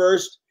get up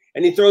first,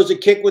 and he throws a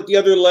kick with the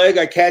other leg.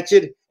 I catch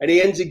it, and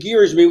he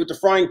gears me with the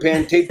frying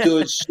pan taped to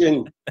his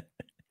shin.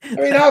 I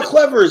mean, how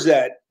clever is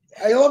that?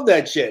 I love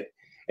that shit.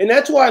 And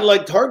that's why I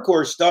liked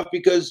hardcore stuff,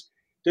 because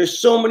there's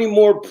so many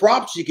more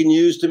props you can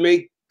use to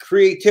make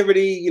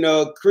creativity, you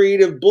know,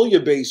 creative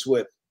bouillabaisse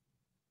with.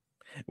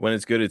 When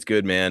it's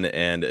good, man.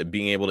 And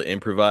being able to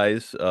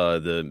improvise,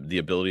 the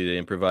ability to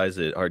improvise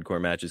that hardcore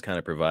matches kind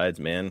of provides,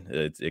 man,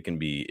 it can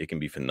be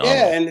phenomenal.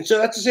 Yeah, and so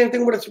that's the same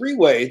thing with a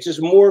three-way. It's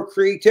just more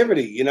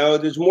creativity. You know,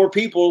 there's more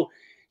people.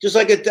 Just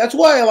like it. That's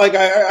why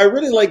I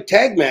really like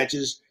tag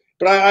matches,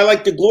 but I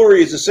like the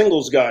glory as a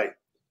singles guy.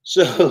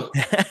 So,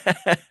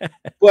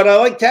 but I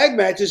like tag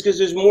matches because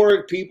there's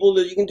more people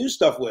that you can do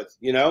stuff with,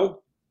 you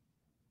know?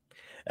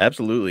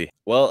 Absolutely.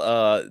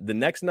 Well, the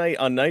next night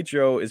on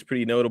Nitro is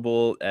pretty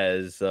notable,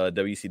 as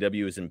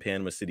WCW is in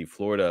Panama City,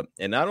 Florida.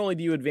 And not only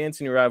do you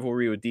advance in your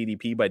rivalry with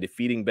DDP by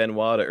defeating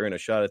Benoit to earn a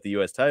shot at the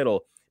U.S.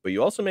 title, but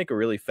you also make a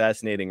really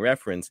fascinating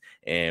reference,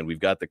 and we've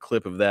got the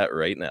clip of that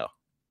right now.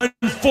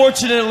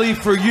 Unfortunately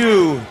for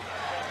you,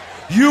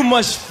 you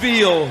must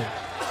feel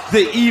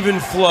the even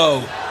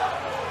flow.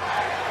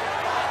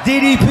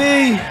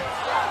 DDP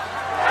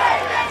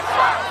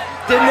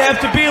didn't have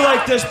to be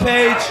like this,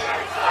 Paige.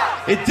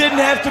 It didn't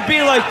have to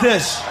be like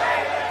this.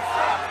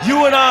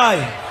 You and I,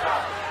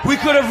 we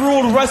could have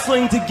ruled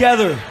wrestling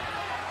together,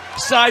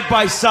 side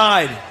by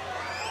side.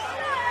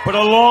 But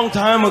a long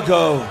time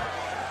ago,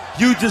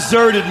 you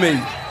deserted me.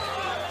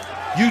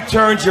 You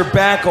turned your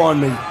back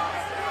on me.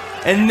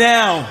 And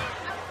now,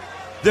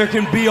 there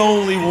can be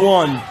only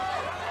one.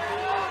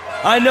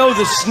 I know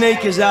the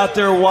snake is out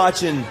there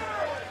watching,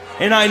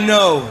 and I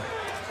know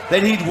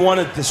that he'd want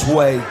it this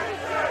way.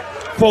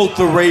 Quote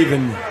the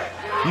Raven,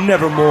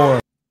 nevermore.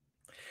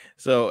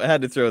 So I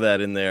had to throw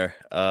that in there,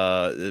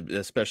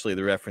 especially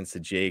the reference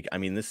to Jake. I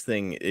mean, this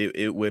thing,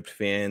 it whipped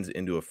fans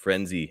into a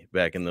frenzy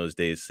back in those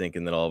days,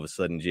 thinking that all of a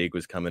sudden Jake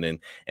was coming in.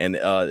 And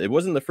it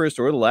wasn't the first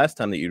or the last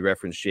time that you'd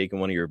referenced Jake in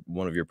one of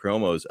your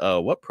promos.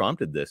 What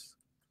prompted this?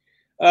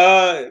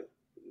 The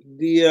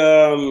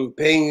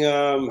paying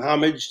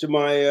homage to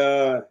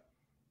my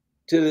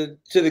to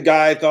the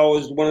guy I thought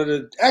was one of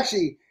the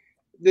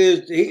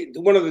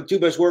one of the two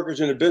best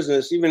workers in the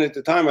business. Even at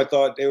the time, I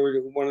thought they were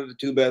one of the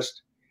two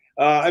best.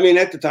 I mean,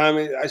 at the time,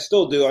 I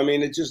still do. I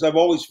mean, it's just I've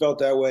always felt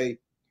that way.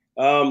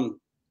 And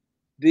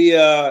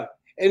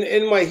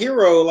my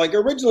hero, like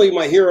originally,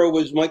 my hero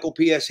was Michael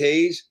P.S.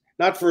 Hayes,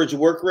 not for his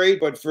work rate,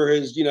 but for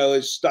his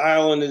his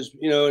style and his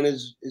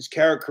his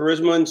character,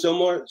 charisma, and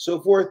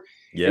so forth.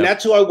 Yeah. And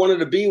that's who I wanted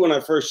to be when I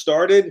first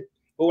started.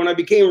 But when I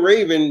became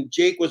Raven,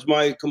 Jake was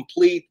my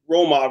complete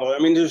role model. I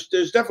mean, there's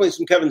definitely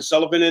some Kevin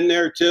Sullivan in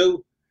there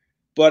too,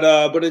 but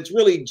it's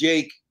really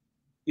Jake.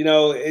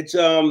 It's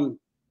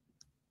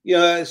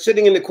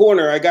sitting in the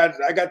corner. I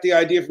got the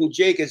idea from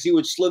Jake as he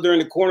would slither in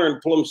the corner and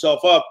pull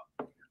himself up.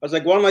 I was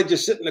like, why don't I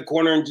just sit in the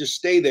corner and just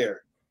stay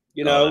there?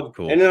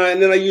 Cool. And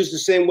then I use the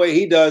same way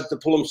he does to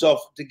pull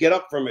himself to get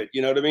up from it.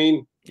 You know what I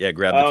mean? Yeah,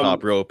 grab the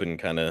top rope and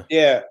kind of.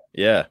 Yeah.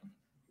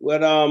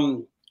 But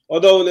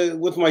although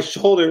with my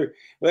shoulder,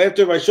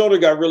 after my shoulder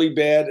got really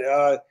bad,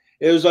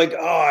 it was like,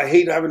 I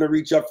hate having to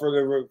reach up for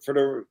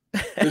the.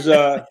 Because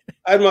I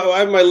had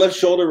my left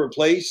shoulder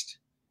replaced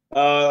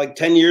like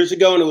 10 years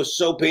ago, and it was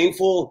so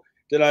painful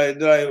that I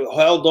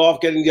held off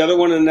getting the other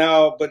one,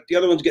 but the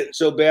other one's getting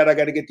so bad, I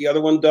got to get the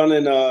other one done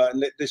in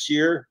this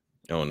year.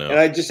 Oh no! And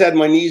I just had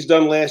my knees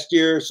done last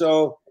year,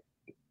 so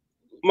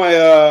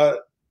my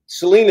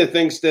Selena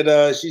thinks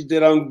that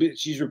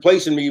she's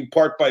replacing me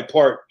part by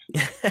part.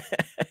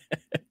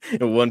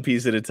 One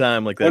piece at a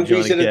time, like that. One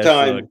piece at a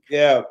time. Look.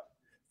 Yeah.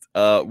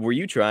 Were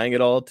you trying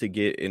at all to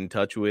get in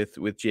touch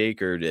with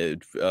Jake or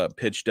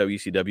pitch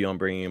WCW on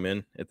bringing him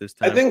in at this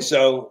time? I think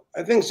so.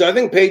 I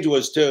think Paige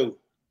was too.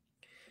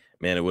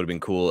 Man, it would have been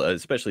cool,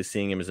 especially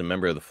seeing him as a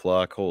member of the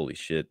flock. Holy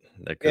shit,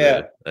 that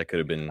could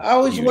have been. I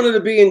always wanted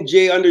to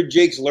be under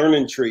Jake's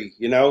learning tree,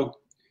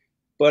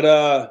 but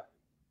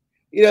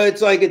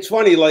it's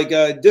funny.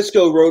 Like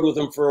Disco rode with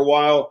him for a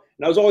while,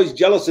 and I was always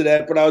jealous of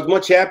that. But I was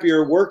much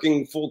happier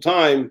working full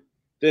time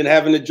than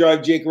having to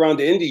drive Jake around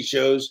to indie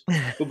shows.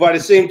 But by the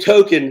same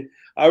token,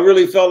 I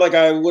really felt like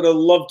I would have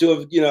loved to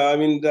have,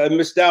 I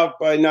missed out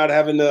by not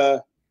having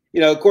to,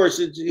 of course,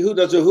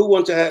 who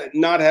wants to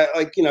not have,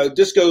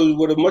 Disco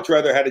would have much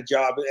rather had a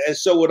job,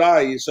 as so would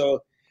I.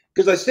 So,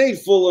 because I stayed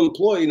fully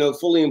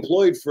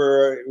employed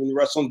for in the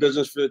wrestling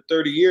business for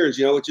 30 years,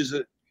 which is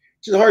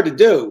hard to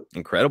do.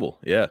 Incredible.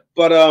 Yeah.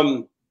 But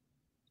I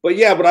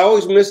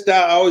always missed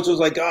out. I always was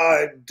like,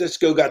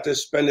 Disco got to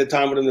spend the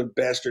time with him, the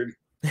bastard.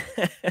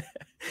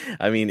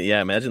 I mean,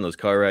 yeah, imagine those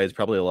car rides.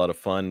 Probably a lot of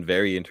fun.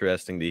 Very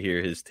interesting to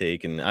hear his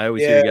take. And I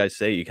always hear you guys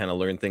say you kind of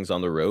learn things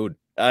on the road.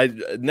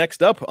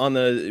 Next up on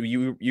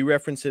you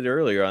referenced it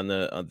earlier on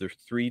the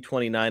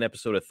 329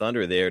 episode of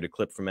Thunder there, to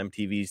clip from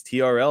MTV's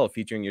TRL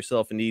featuring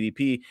yourself and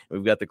DDP.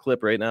 We've got the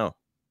clip right now.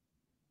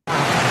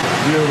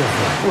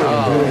 Beautiful.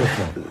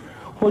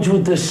 What's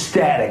with the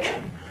static?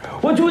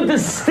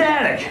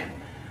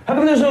 How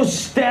come there's no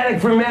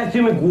static for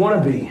Matthew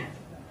McWannabe?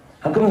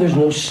 How come there's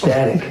no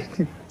static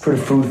for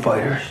the Foo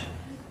Fighters?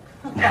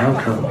 And how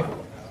come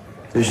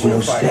there's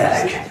no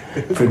static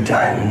for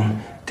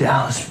Diamond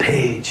Dallas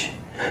Page?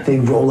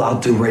 They roll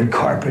out the red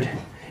carpet,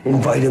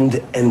 invite him to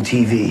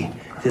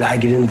MTV. Did I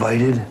get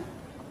invited?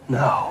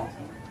 No.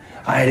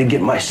 I had to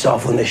get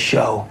myself on the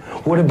show.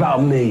 What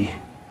about me?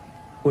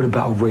 What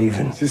about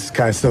Raven? This is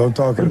kind of stuff I'm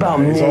talking about.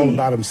 Me? It's all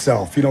about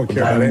himself. You don't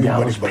care about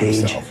anybody but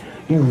himself.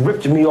 You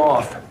ripped me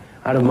off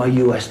out of my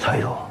U.S.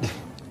 title.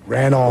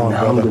 Ran on,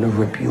 now brother. I'm going to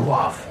rip you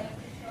off.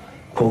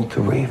 Quote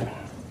the Raven,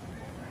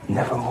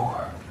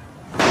 nevermore.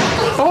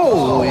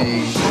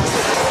 Holy.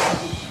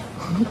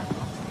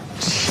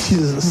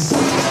 Jesus.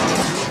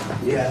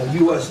 Yeah,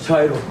 U.S.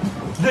 title.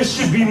 This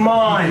should be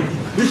mine.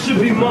 This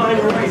should be mine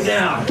right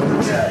now.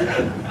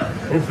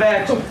 In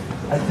fact,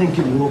 I think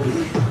it will be.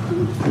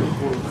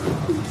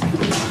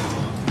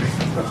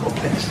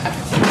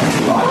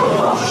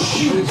 Oh,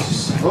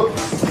 Jesus.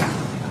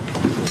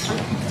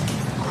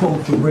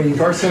 Quote the Raven.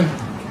 Carson?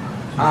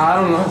 I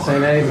don't know,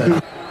 saying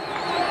anything.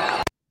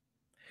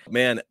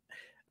 Man,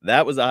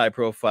 that was a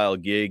high-profile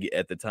gig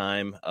at the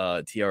time.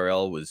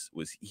 TRL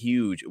was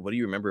huge. What do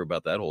you remember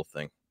about that whole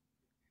thing?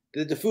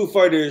 The Foo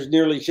Fighters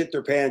nearly shit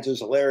their pants. It was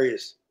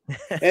hilarious.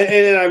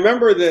 and I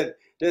remember that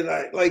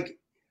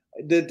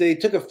they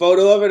took a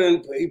photo of it,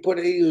 and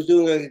he was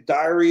doing a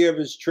diary of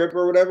his trip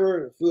or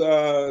whatever.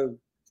 Grohl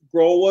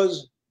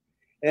was,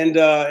 and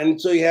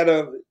so he had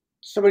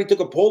somebody took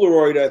a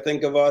Polaroid, I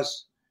think, of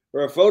us,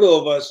 or a photo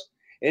of us,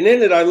 and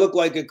in it I looked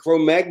like a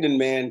Cro-Magnon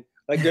man.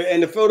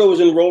 And the photo was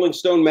in Rolling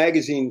Stone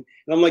magazine,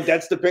 and I'm like,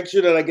 that's the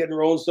picture that I get in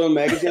Rolling Stone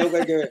magazine. I look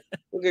like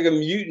a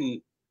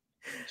mutant.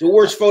 It's the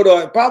worst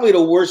photo, probably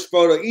the worst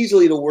photo,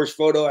 easily the worst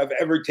photo I've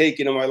ever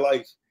taken in my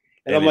life.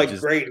 And I'm like,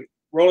 great,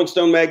 Rolling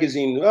Stone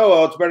magazine. Oh,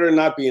 well, it's better than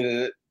not being in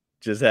it.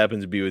 Just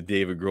happens to be with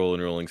David Grohl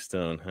and Rolling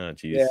Stone. Huh,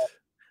 geez. Yeah.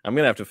 I'm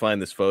going to have to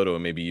find this photo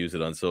and maybe use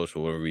it on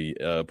social when we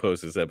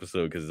post this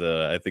episode, because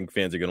I think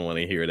fans are going to want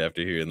to hear it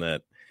after hearing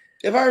that.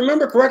 If I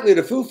remember correctly,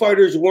 the Foo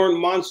Fighters weren't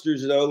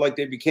monsters, though, like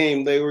they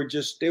became. They were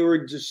just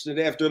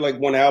after like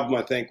one album,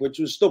 I think, which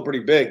was still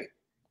pretty big.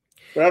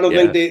 But I don't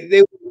think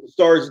they were the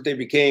stars that they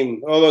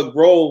became. Although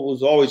Grohl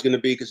was always going to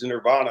be because of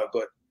Nirvana,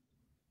 but.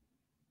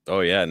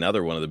 Oh, yeah. Now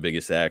they're one of the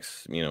biggest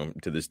acts,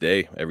 to this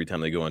day. Every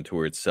time they go on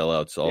tour, it's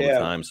sellouts all the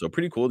time. So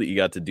pretty cool that you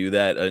got to do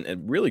that.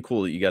 And really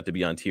cool that you got to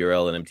be on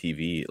TRL and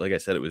MTV. Like I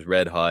said, it was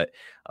red hot.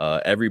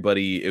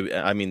 Everybody,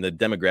 the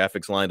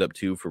demographics lined up,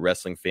 too, for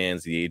wrestling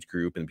fans, the age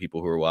group, and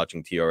people who were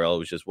watching TRL. It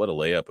was just what a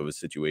layup of a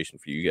situation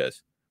for you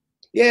guys.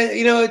 Yeah,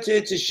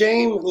 it's a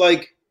shame,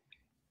 like,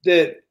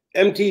 that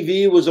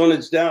MTV was on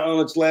its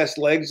last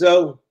legs,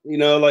 though.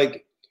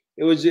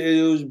 It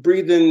was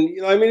breathing.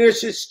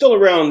 It's still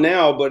around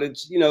now, but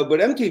but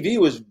MTV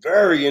was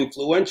very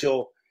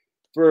influential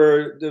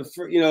and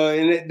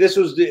this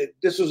was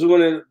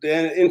when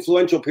the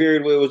influential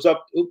period where it was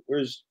up.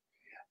 Where's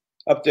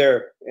up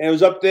there? And it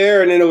was up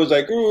there, and then it was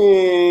like,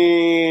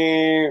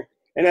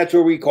 and that's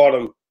where we caught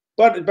them.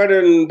 But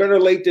better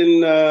late than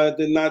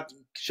not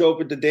show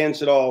up at the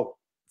dance at all.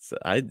 So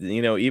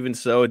even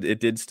so, it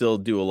did still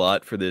do a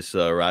lot for this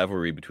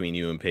rivalry between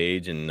you and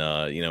Paige, and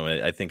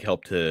I think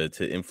helped to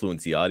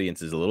influence the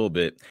audiences a little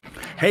bit.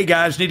 Hey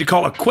guys, need to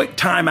call a quick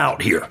time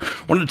out here.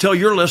 Wanted to tell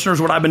your listeners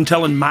what I've been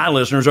telling my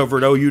listeners over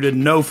at OU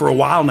Didn't Know for a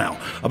while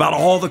now about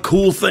all the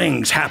cool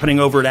things happening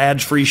over at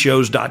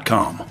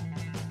adsfreeshows.com.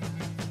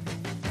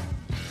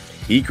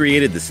 He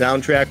created the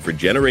soundtrack for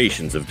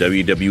generations of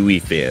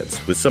WWE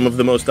fans with some of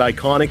the most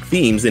iconic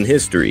themes in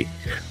history.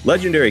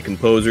 Legendary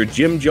composer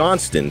Jim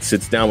Johnston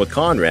sits down with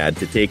Conrad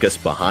to take us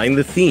behind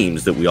the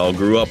themes that we all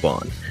grew up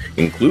on,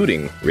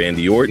 including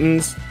Randy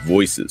Orton's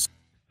Voices.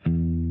 Got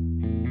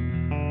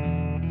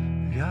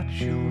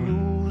your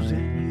rules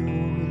and your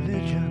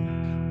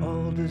religion,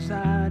 all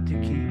designed to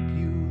keep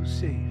you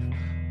safe.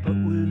 But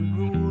when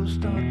rules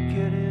start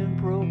getting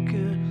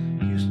broken,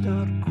 you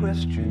start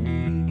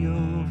questioning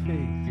your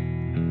faith.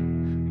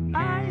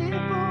 I hear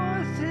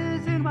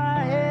voices in my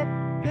head,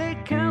 they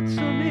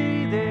counsel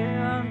me, they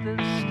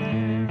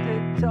understand,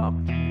 they talk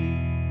to me,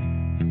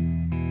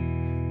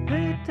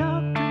 they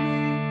talk to me,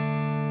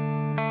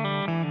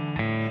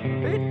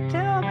 they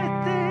tell me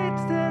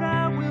things that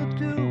I will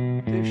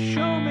do, they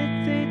show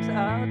me things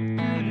I do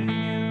to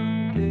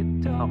you, they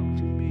talk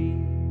to me.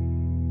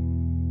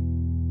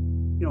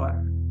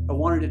 I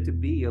wanted it to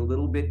be a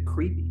little bit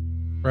creepy.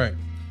 Right.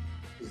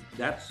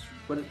 That's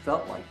what it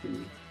felt like to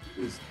me.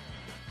 It was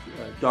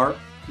dark,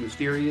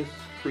 mysterious,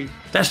 creepy.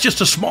 That's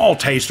just a small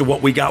taste of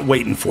what we got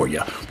waiting for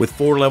you. With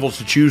 4 levels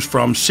to choose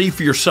from, see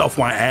for yourself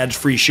why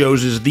Ads-Free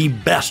Shows is the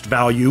best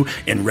value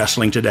in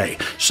wrestling today.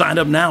 Sign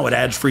up now at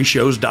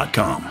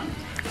adsfreeshows.com.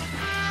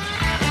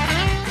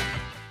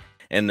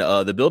 And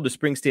the build to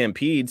Spring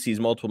Stampede sees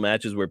multiple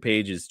matches where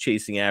Paige is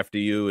chasing after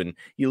you, and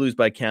you lose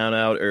by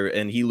countout,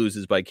 and he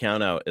loses by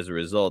countout as a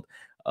result.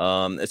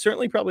 It's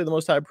certainly probably the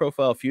most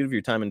high-profile feud of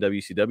your time in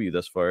WCW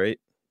thus far, right?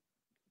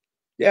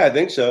 Yeah, I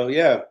think so.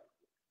 Yeah.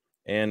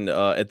 And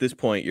at this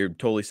point, you're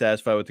totally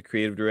satisfied with the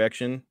creative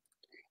direction?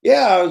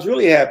 Yeah, I was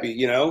really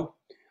happy,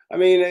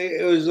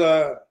 it was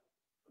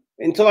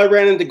until I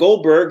ran into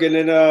Goldberg, and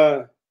then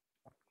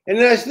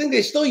I think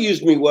they still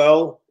used me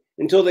well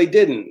until they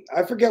didn't.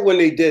 I forget when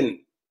they didn't.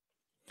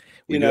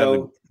 We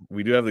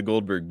do have the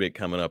Goldberg bit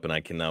coming up, and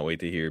I cannot wait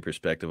to hear your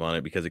perspective on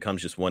it because it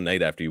comes just one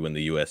night after you win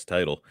the U.S.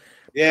 title.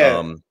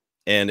 Yeah.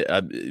 And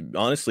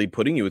honestly,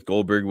 putting you with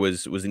Goldberg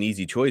was an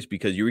easy choice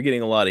because you were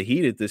getting a lot of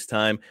heat at this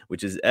time,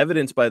 which is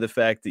evidenced by the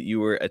fact that you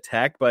were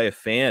attacked by a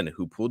fan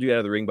who pulled you out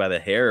of the ring by the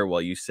hair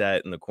while you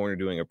sat in the corner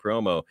doing a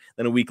promo.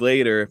 Then a week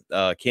later,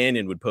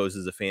 Canyon would pose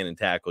as a fan and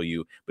tackle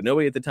you, but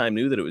nobody at the time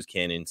knew that it was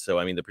Canyon. So,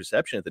 the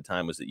perception at the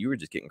time was that you were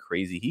just getting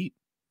crazy heat.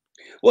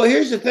 Well,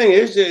 here's the thing.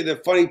 Here's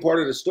the funny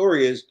part of the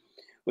story is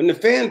when the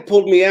fan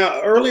pulled me out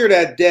earlier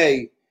that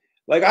day,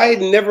 like I had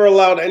never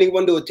allowed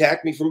anyone to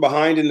attack me from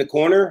behind in the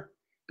corner,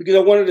 because I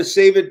wanted to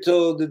save it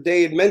till the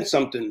day it meant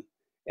something.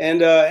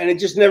 And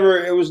it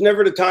was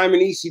never the time in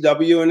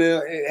ECW, and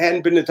it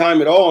hadn't been the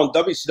time at all in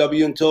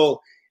WCW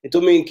until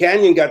me and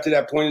Canyon got to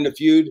that point in the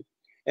feud.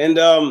 And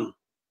so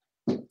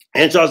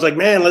I was like,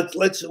 man, I'm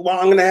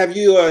going to have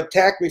you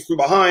attack me from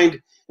behind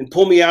and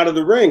pull me out of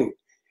the ring.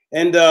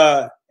 And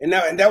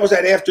that was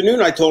that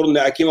afternoon I told him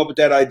that I came up with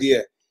that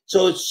idea.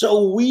 So it's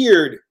so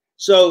weird.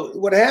 So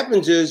what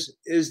happens is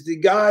the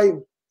guy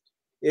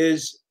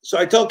is, so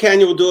I tell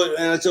Canyon we'll do it,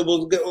 and I said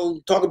we'll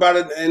talk about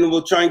it, and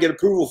we'll try and get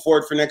approval for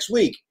it for next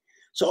week.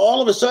 So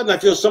all of a sudden I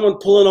feel someone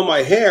pulling on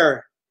my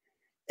hair,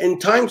 and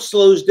time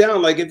slows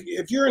down. Like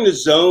if you're in the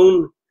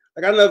zone,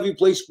 like I don't know if you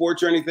play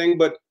sports or anything,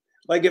 but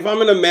like if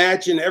I'm in a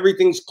match and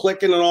everything's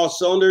clicking on all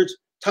cylinders,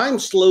 time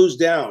slows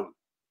down.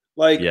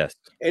 Like, yes.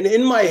 And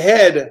in my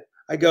head,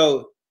 I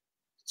go,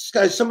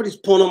 somebody's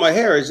pulling on my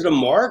hair. Is it a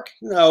mark?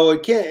 No,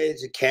 it can't.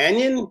 It's a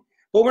canyon.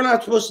 But we're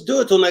not supposed to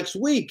do it till next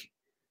week.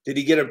 Did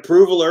he get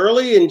approval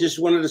early and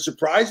just wanted to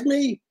surprise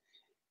me?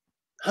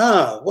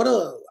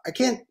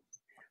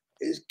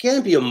 It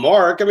can't be a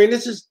mark. I mean,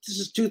 this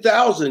is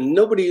 2000.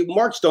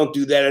 Marks don't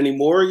do that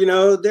anymore.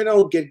 They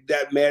don't get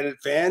that mad at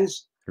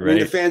fans. Right. I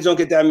mean, the fans don't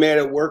get that mad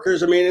at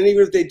workers. I mean, and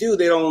even if they do,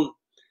 they don't,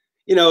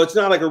 it's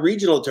not like a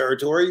regional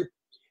territory.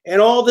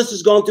 And all this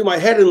is going through my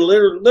head in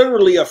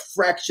literally a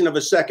fraction of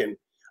a second.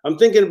 I'm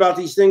thinking about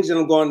these things and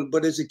I'm going,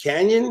 but is it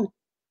canyon?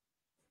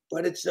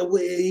 But it's the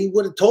way he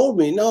would have told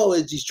me. No,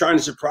 he's trying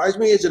to surprise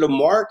me. Is it a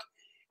mark?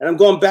 And I'm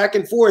going back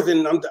and forth,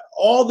 and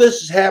all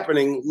this is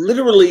happening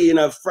literally in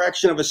a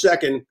fraction of a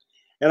second.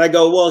 And I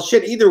go, well,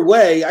 shit, either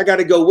way, I got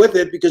to go with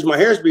it because my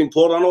hair's being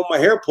pulled. I don't want my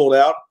hair pulled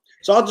out.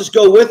 So I'll just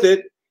go with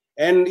it.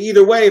 And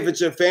either way, if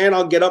it's a fan,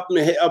 I'll get up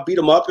and I'll beat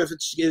him up. If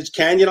it's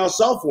canyon, I'll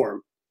sell for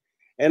him.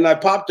 And I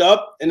popped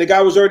up, and the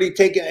guy was already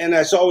taken, and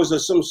I saw it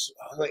was some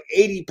like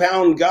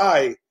 80-pound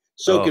guy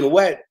soaking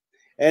wet.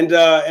 And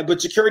but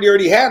security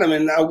already had him,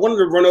 and I wanted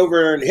to run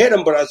over and hit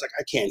him, but I was like,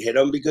 I can't hit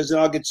him because then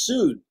I'll get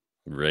sued.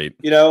 Right.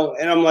 And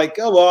I'm like,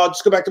 oh, well, I'll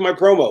just go back to my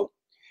promo.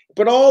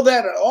 But all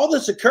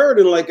this occurred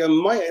in like a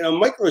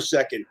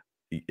microsecond.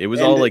 It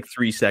was all like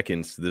 3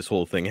 seconds. This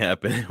whole thing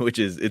happened,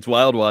 it's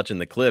wild watching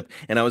the clip.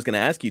 And I was going to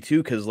ask you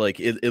too, because like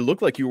it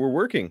looked like you were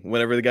working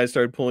whenever the guy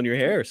started pulling your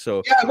hair.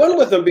 So yeah, I went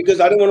with him because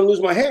I didn't want to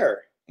lose my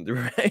hair.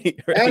 Right.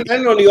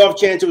 And on the off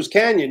chance it was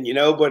canyon,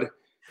 but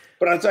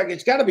I was like,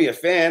 it's got to be a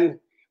fan.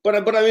 But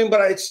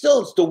it's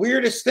the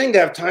weirdest thing to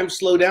have time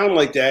slow down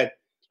like that.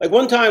 Like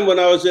one time when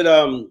I was at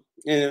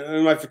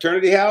in my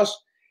fraternity house,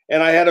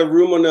 and I had a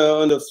room on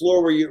the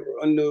floor where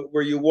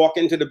you walk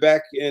into the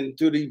back and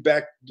through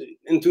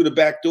the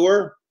back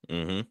door.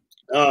 Mm-hmm.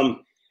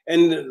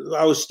 And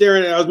I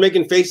was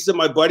making faces at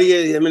my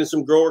buddy. Him and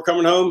some girl were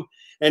coming home,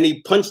 and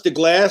he punched the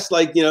glass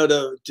like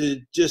to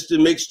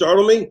make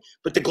startle me.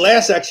 But the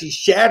glass actually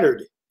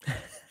shattered,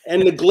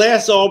 and the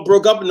glass all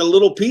broke up into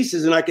little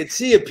pieces, and I could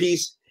see a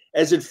piece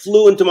as it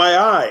flew into my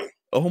eye.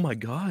 Oh my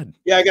God!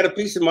 Yeah, I got a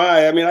piece in my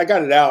eye. I mean, I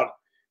got it out,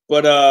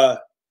 but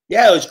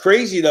yeah, it was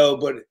crazy though.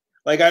 But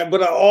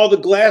all the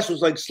glass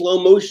was like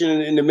slow motion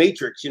in the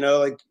Matrix,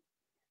 and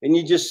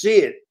you just see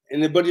it.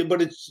 But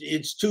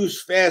it's too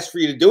fast for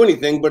you to do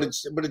anything. But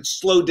it's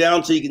slowed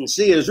down so you can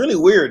see it. It's really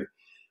weird.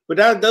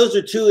 But those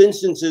are two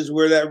instances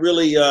where that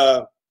really,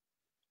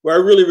 where I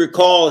really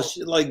recall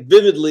like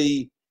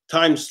vividly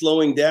time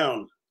slowing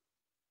down.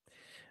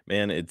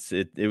 Man,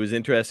 it was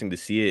interesting to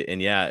see it.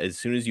 And yeah, as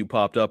soon as you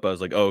popped up, I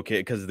was like, oh, okay.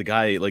 Because the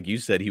guy, like you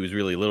said, he was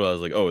really little. I was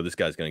like, oh, this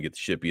guy's going to get the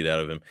shit beat out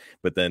of him.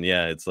 But then,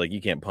 yeah, it's like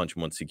you can't punch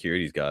him once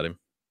security's got him.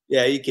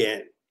 Yeah, you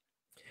can't.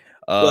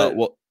 But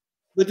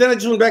then I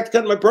just went back to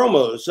cutting my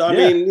promos. So, I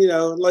mean,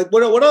 like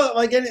what else?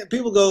 Like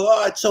people go,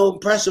 oh, it's so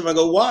impressive. I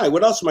go, why?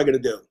 What else am I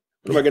going to do?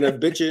 Am I going to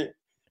bitch it?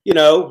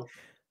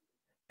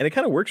 And it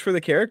kind of works for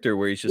the character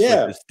where he's just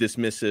like this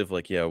dismissive,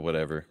 like, yeah,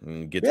 whatever,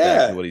 and gets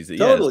back to what he's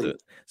totally. Yeah,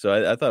 so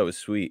I thought it was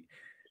sweet.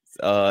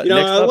 I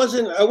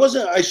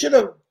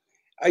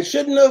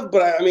shouldn't have,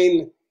 but I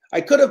mean, I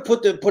could have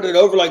put it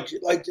over like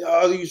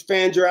these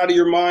fans are out of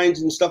your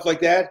minds and stuff like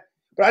that.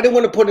 But I didn't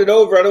want to put it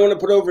over. I don't want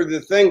to put over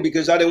the thing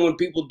because I didn't want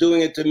people doing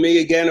it to me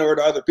again or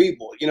to other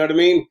people. You know what I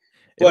mean?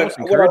 But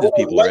what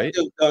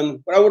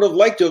I would have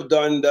liked to have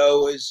done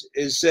though is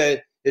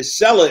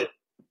sell it.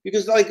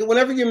 Because like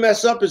whenever you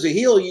mess up as a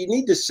heel, you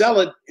need to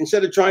sell it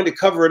instead of trying to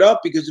cover it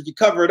up. Because if you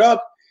cover it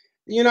up,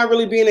 you're not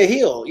really being a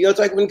heel. It's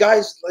like when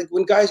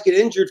guys get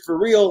injured for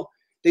real,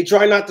 they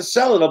try not to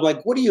sell it. I'm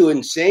like, what are you,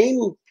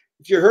 insane?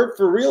 If you're hurt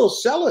for real,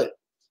 sell it.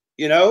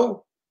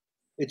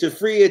 It's a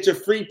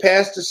free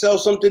pass to sell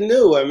something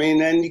new. I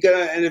mean, and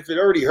if it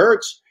already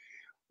hurts,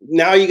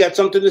 now you got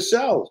something to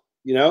sell.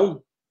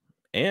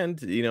 And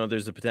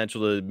there's the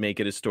potential to make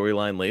it a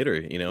storyline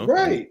later.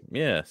 Right?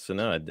 Yeah. So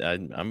no,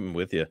 I'm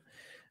with you.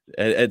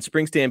 At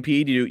Spring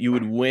Stampede, you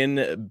would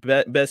win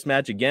best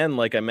match again,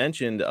 like I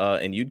mentioned,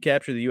 and you'd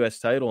capture the U.S.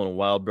 title in a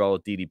wild brawl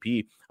at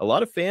DDP. A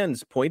lot of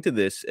fans point to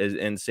this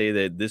and say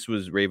that this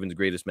was Raven's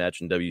greatest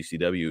match in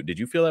WCW. Did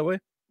you feel that way?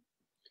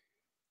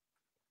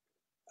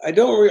 I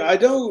don't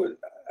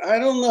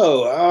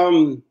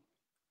know.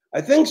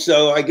 I think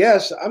so. I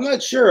guess I'm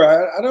not sure.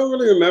 I don't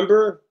really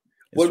remember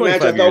what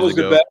match I thought was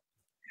the best.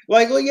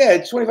 Like, well, yeah,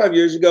 it's 25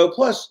 years ago.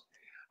 Plus,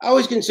 I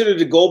always considered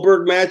the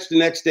Goldberg match the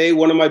next day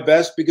one of my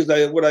best because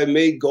I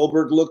made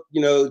Goldberg look,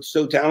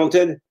 so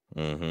talented,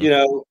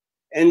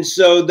 and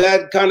so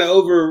that kind of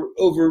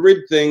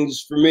overrid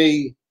things for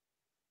me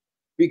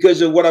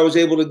because of what I was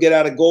able to get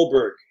out of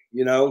Goldberg,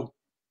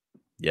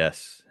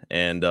 Yes.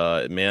 And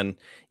man,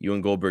 you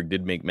and Goldberg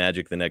did make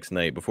magic the next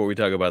night. Before we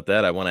talk about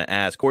that, I want to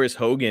ask, Horace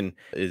Hogan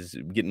is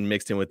getting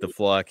mixed in with the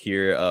flock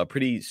here.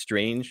 Pretty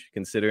strange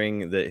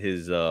considering that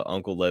his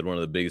uncle led one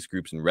of the biggest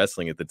groups in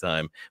wrestling at the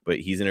time, but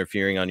he's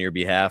interfering on your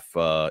behalf.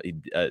 I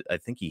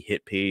think he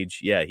hit Paige.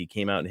 Yeah, he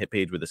came out and hit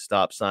Paige with a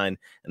stop sign,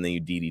 and then you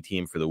DDT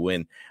him for the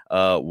win.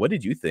 What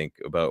did you think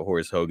about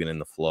Horace Hogan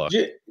and the flock?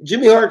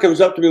 Jimmy Hart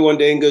comes up to me one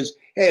day and goes,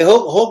 "Hey,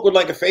 Hulk would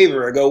like a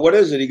favor." I go, "What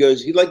is it?" He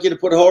goes, "He'd like you to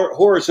put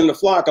Horace in the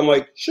flock." I'm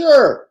like,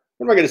 "Sure."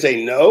 What am I going to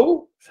say?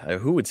 No?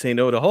 Who would say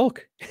no to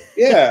Hulk?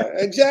 Yeah,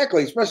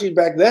 exactly. Especially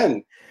back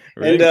then.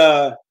 Right.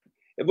 And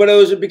but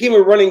it became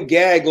a running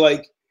gag,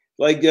 like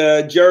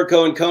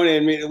Jericho and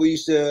Conan.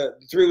 The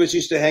three of us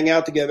used to hang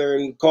out together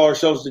and call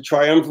ourselves the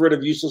triumvirate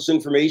of useless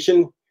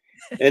information.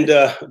 And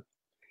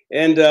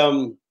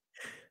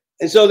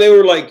so they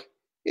were like,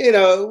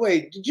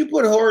 wait, did you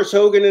put Horace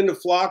Hogan in the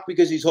flock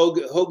because he's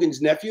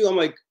Hogan's nephew? I'm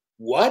like,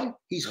 what?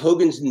 He's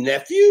Hogan's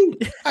nephew?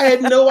 I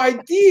had no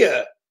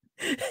idea.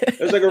 It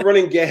was like a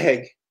running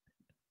gag.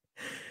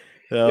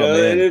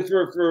 Man. And then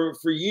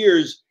for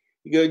years,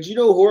 you go, "Do you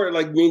know Horace?"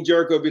 Like me and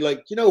Jericho would be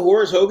like,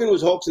 Horace Hogan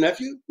was Hulk's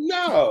nephew?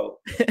 No.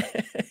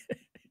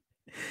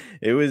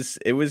 It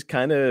was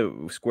kind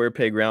of square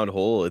peg round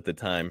hole at the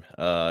time,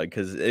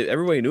 because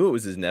everybody knew it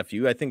was his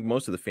nephew. I think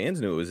most of the fans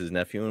knew it was his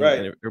nephew, and, right.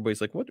 and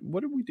everybody's like,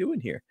 "What are we doing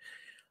here?"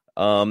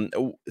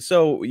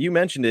 So you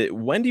mentioned it.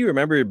 When do you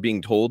remember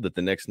being told that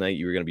the next night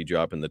you were going to be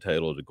dropping the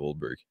title to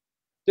Goldberg?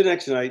 The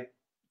next night.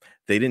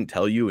 They didn't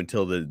tell you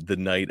until the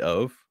night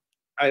of?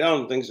 I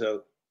don't think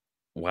so.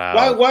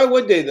 Wow. Why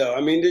would they though?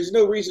 I mean, there's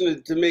no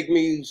reason to make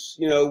me,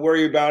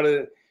 worry about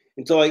it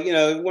until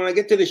when I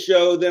get to the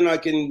show, then I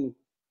can,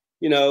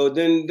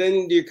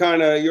 then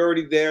you're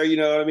already there. You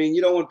know what I mean?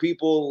 You don't want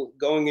people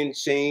going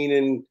insane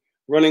and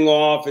running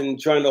off and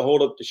trying to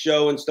hold up the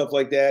show and stuff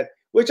like that,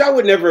 which I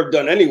would never have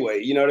done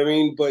anyway. You know what I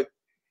mean? But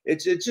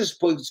it's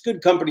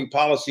good company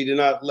policy to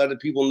not let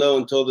people know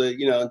until they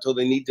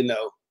need to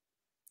know.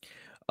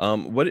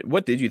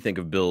 What did you think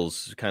of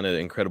Bill's kind of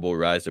incredible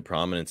rise to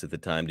prominence at the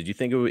time? Did you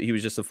think he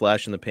was just a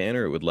flash in the pan,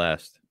 or it would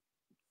last?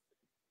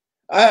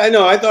 I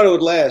know. I thought it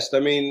would last. I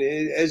mean,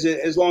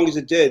 as long as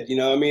it did,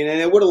 I mean, and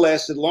it would have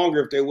lasted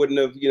longer if they wouldn't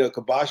have,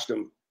 kiboshed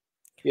him.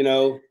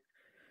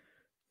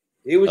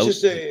 It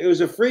was it was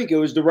a freak. It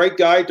was the right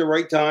guy at the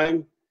right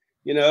time.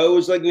 It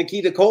was like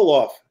Nikita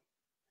Koloff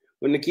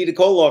when Nikita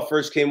Koloff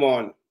first came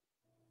on.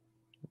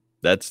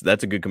 That's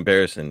a good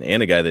comparison,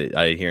 and a guy that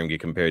I hear him get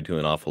compared to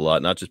an awful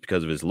lot, not just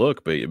because of his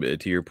look, but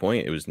to your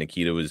point, it was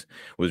Nikita was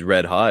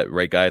red hot,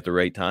 right guy at the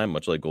right time,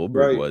 much like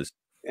Goldberg was.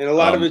 And a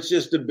lot of it's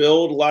just the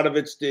build, a lot of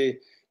it's the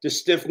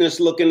stiffness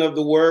looking of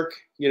the work,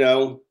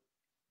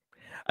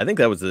 I think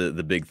that was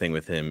the big thing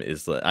with him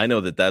is I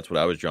know that's what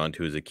I was drawn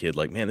to as a kid.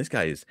 Like, man, this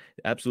guy is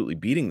absolutely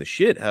beating the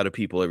shit out of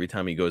people every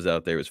time he goes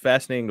out there. It was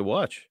fascinating to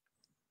watch.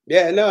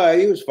 Yeah, no,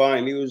 he was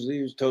fine. He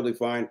was totally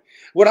fine.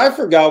 What I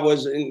forgot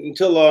was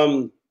until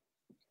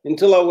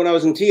when I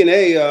was in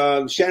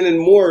TNA, Shannon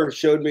Moore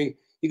showed me.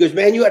 He goes,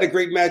 "Man, you had a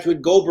great match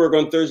with Goldberg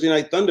on Thursday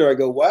Night Thunder." I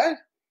go, "What?"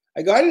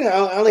 I go,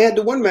 I only had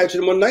the one match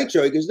with him on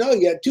Nitro. He goes, "No,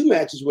 you had two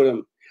matches with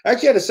him." I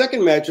actually had a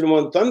second match with him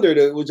on Thunder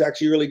that was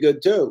actually really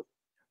good too.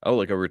 Oh,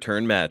 like a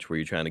return match where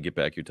you're trying to get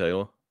back your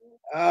title?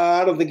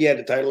 I don't think he had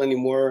the title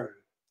anymore.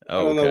 Oh,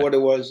 I don't know what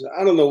it was.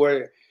 I don't know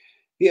where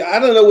he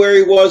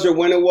was or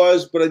when it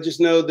was, but I just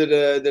know that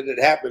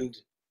it happened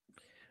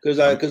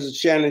because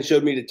Shannon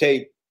showed me the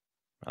tape.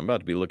 I'm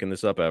about to be looking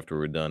this up after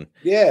we're done.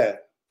 Yeah.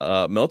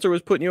 Meltzer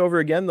was putting you over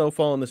again, though,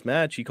 following this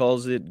match. He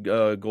calls it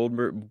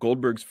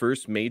Goldberg's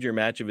first major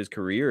match of his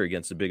career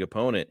against a big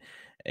opponent.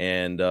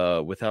 And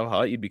with how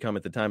hot you'd become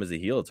at the time as a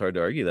heel, it's hard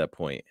to argue that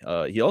point.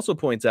 He also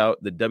points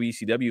out that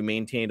WCW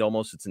maintained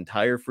almost its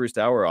entire first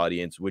hour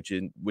audience, which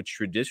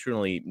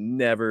traditionally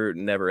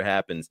never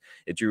happens.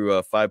 It drew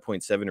a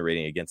 5.7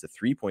 rating against a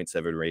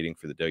 3.7 rating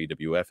for the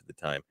WWF at the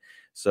time.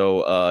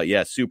 So,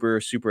 super,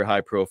 super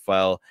high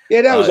profile.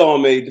 Yeah, that was all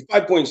me. The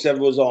 5.7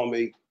 was all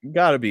me.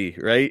 Gotta be,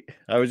 right?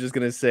 I was just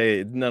going to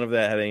say none of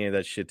that had any of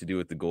that shit to do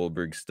with the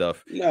Goldberg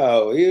stuff.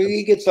 No,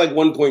 he gets like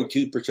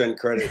 1.2%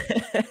 credit.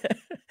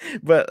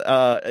 But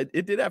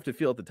it did have to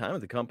feel at the time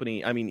of the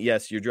company. I mean,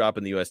 yes, you're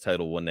dropping the U.S.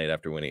 title one night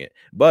after winning it,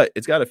 but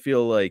it's got to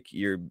feel like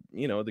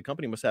the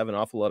company must have an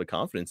awful lot of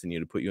confidence in you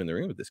to put you in the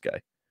ring with this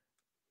guy.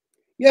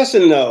 Yes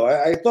and no.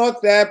 I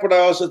thought that, but I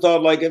also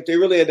thought like if they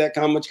really had that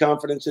much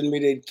confidence in me,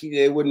 they'd keep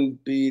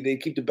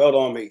the belt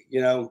on me,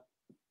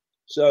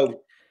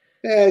 So,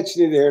 yeah, it's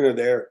neither here nor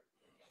there.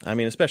 I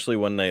mean, especially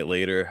one night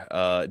later.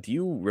 Do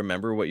you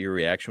remember what your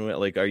reaction was?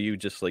 Like, are you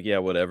just like, yeah,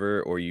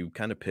 whatever, or are you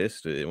kind of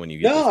pissed when you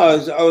get? No, I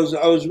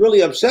was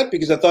really upset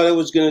because I thought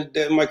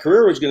my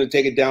career was gonna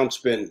take a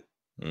downspin.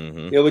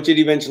 Mm-hmm. Which it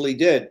eventually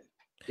did.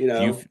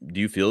 Do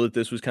you feel that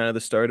this was kind of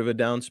the start of a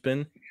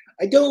downspin?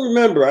 I don't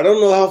remember. I don't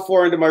know how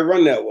far into my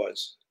run that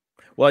was.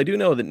 Well, I do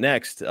know that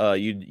next,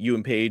 you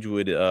and Paige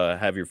would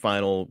have your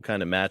final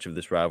kind of match of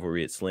this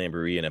rivalry at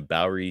Slamboree in a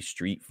Bowery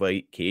street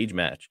fight cage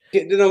match.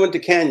 Then I went to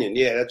Canyon.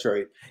 Yeah, that's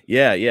right.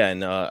 Yeah,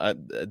 and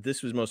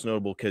this was most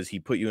notable because he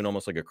put you in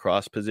almost like a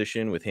cross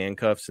position with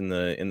handcuffs in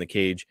the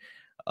cage.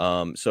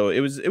 So it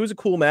was a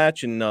cool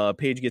match, and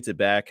Paige gets it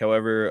back.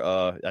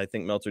 However, I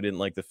think Meltzer didn't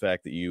like the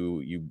fact that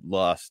you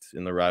lost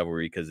in the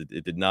rivalry because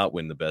it did not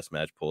win the best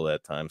match poll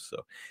that time. So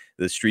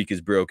the streak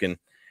is broken.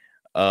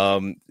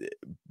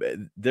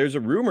 There's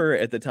a rumor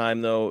at the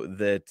time, though,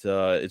 that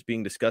it's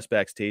being discussed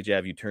backstage.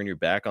 Have you turn your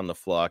back on the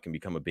flock and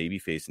become a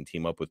babyface and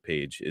team up with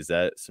Paige? Is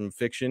that some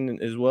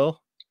fiction as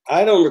well?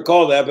 I don't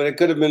recall that, but it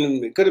could have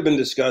been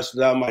discussed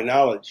without my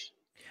knowledge.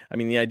 I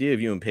mean, the idea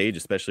of you and Paige,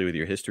 especially with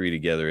your history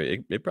together,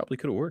 it probably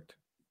could have worked.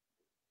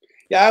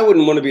 Yeah, I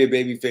wouldn't want to be a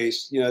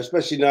babyface,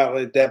 especially not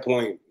at that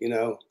point,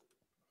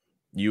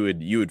 You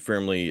would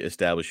firmly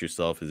establish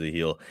yourself as a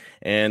heel,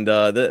 and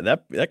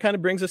that kind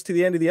of brings us to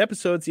the end of the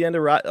episode. It's the end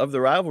of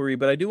the rivalry,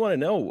 but I do want to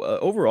know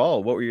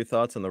overall, what were your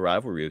thoughts on the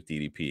rivalry with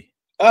DDP?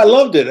 I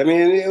loved it. I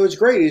mean, it was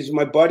great. He's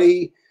my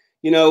buddy.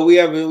 We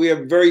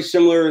have very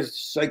similar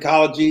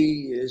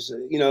psychology,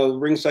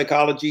 ring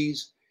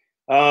psychologies.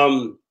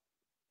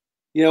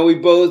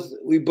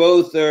 We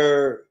both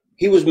are.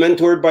 He was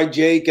mentored by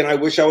Jake, and I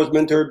wish I was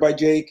mentored by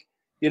Jake.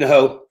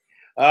 But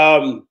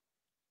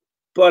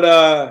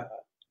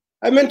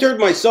I mentored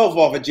myself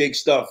off of Jake's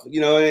stuff.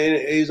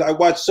 And I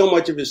watched so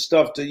much of his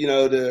stuff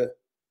to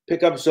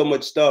pick up so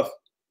much stuff.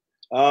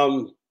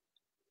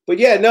 But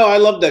yeah, no, I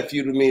love that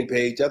feud with me and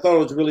Paige. I thought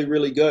it was really,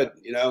 really good.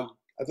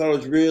 I thought it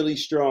was really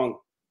strong.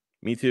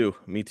 Me too.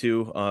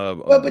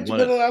 But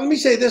let me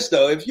say this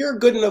though: if you're a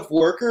good enough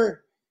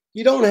worker,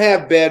 you don't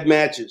have bad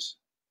matches.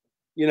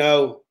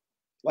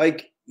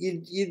 Like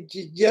you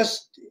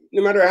just,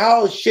 no matter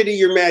how shitty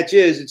your match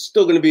is, it's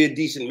still going to be a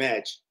decent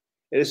match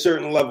at a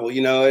certain level.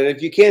 And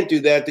if you can't do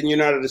that, then you're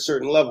not at a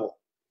certain level.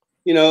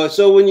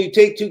 So when you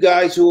take two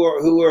guys who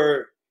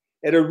are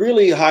at a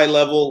really high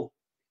level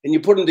and you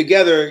put them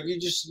together,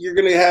 you're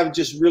going to have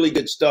just really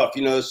good stuff.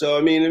 So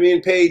I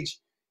mean, Paige,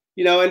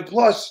 and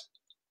plus,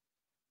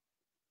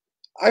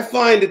 I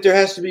find that there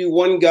has to be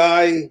one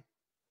guy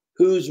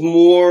who's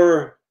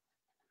going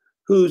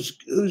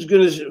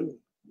to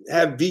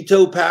have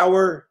veto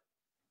power,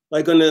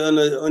 like on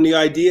the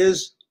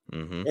ideas.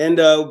 Mm-hmm. And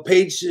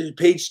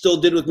Paige still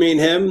did with me and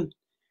him.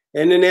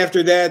 And then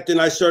after that, then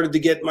I started to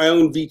get my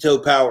own veto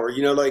power. It's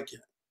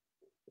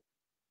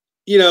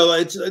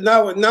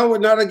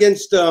not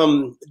against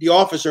the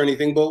office or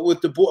anything, but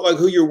with the board, like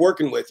who you're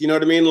working with. You know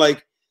what I mean?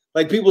 Like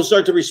people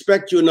start to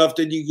respect you enough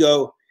that you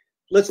go,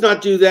 let's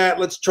not do that.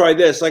 Let's try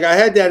this. Like I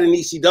had that in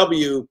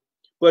ECW,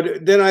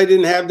 but then I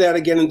didn't have that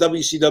again in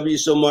WCW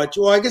so much.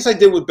 Well, I guess I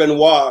did with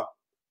Benoit,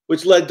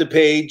 which led to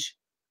Paige.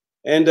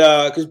 And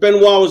because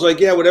Benoit was like,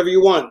 yeah, whatever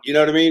you want. You know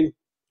what I mean?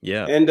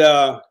 Yeah. And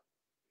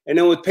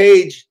then with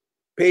Paige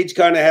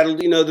kind of had,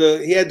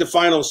 he had the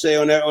final say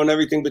on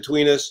everything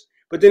between us.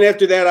 But then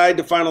after that, I had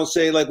the final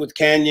say, like with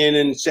Canyon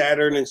and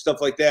Saturn and stuff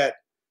like that,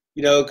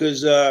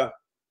 because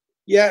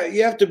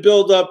you have to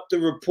build up the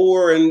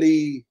rapport and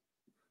you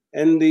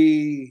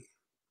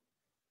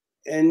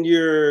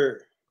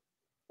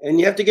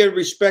have to get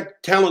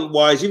respect talent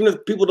wise. Even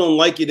if people don't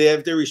like you,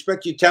 if they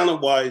respect you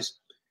talent wise,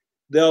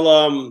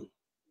 they'll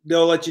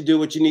let you do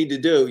what you need to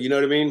do. You know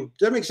what I mean?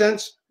 Does that make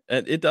sense?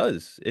 It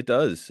does.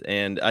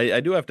 And I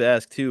do have to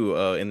ask too,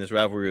 in this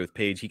rivalry with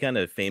Paige, he kind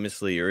of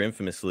famously or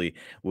infamously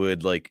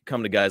would like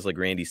come to guys like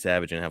Randy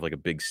Savage and have like a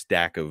big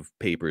stack of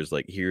papers,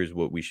 like, here's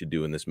what we should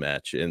do in this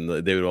match. And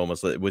they would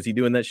almost was he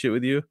doing that shit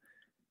with you?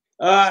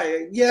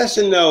 Yes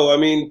and no. I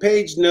mean,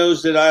 Paige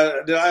knows that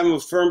I'm a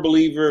firm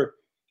believer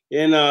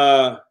in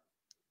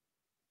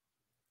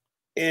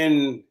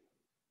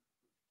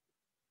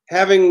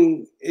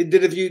having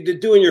that if you're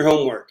doing your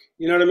homework,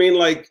 you know what I mean?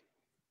 Like,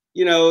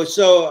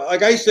 so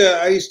like I used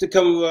to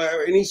come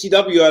in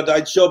ECW,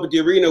 I'd show up at the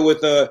arena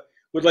with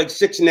like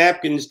 6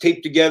 napkins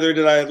taped together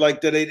that I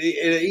like that at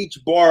each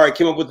bar I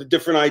came up with a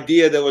different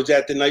idea that was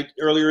at the night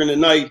earlier in the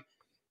night.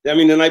 I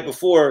mean, the night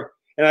before.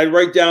 And I'd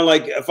write down,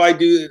 like, if I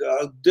do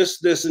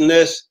this, and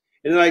this,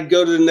 and then I'd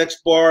go to the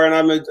next bar and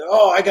I'm like,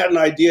 oh, I got an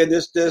idea,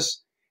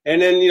 this.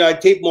 And then, I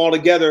tape them all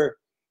together.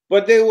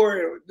 But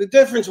the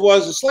difference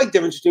was a slight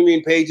difference between me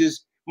and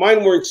Paige's.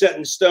 Mine weren't set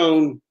in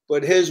stone,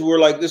 but his were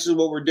like, this is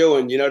what we're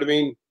doing. You know what I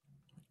mean?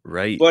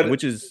 Right. But,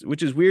 which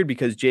is weird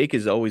because Jake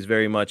is always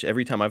very much,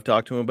 every time I've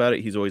talked to him about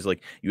it, he's always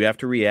like, you have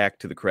to react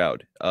to the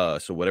crowd.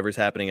 So whatever's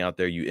happening out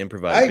there, you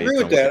improvise. I agree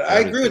with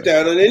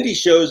that. On indie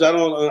shows,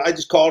 I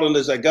just call them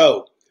as I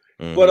go.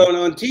 Mm-hmm. But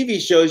on TV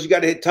shows, you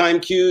got to hit time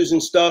cues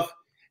and stuff,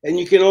 and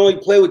you can only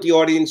play with the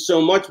audience so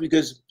much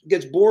because it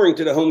gets boring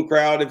to the home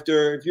crowd if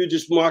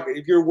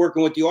you're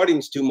working with the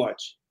audience too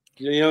much.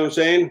 You know what I'm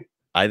saying?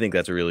 I think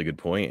that's a really good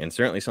point, and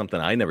certainly something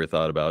I never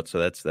thought about. So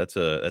that's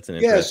an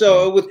interesting. Yeah.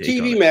 So with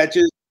TV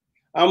matches,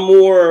 I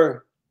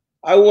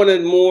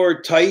wanted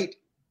more tight.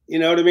 You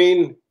know what I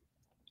mean?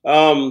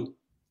 And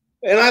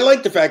I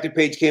like the fact that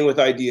Paige came with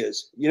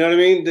ideas. You know what I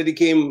mean? That he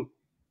came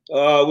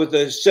with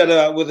a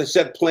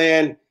set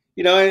plan.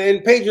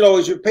 And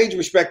Paige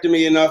respected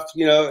me enough,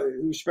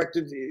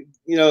 respected,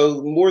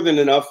 more than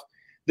enough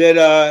that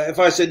if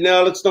I said,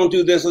 no, don't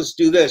do this, let's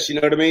do this. You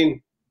know what I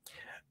mean?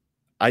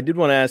 I did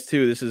want to ask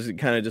too. This is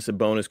kind of just a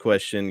bonus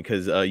question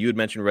because you had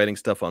mentioned writing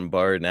stuff on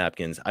bar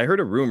napkins. I heard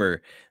a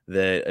rumor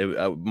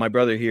that my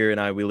brother here and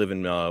I we live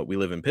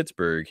in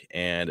Pittsburgh,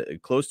 and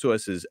close to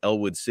us is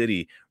Elwood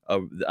City.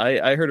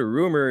 I heard a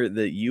rumor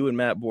that you and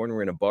Matt Bourne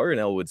were in a bar in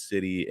Elwood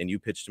City, and you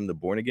pitched him the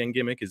Born Again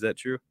gimmick. Is that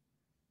true?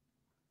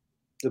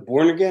 The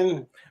Born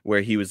Again,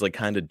 where he was like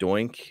kind of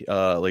doink,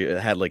 like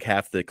had like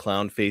half the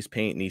clown face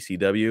paint in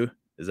ECW.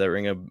 Does that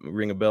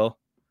ring a bell?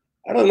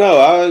 I don't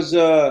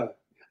know.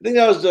 I think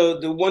that was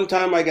the one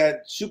time I got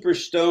super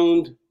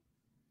stoned,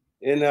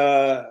 and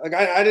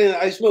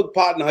I smoked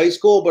pot in high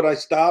school, but I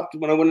stopped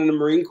when I went in the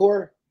Marine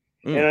Corps,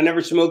 and I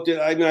never smoked it.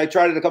 I mean, I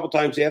tried it a couple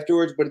times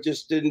afterwards, but it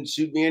just didn't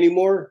suit me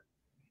anymore.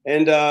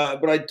 And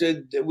but I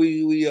did.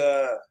 We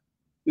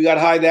got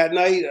high that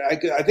night.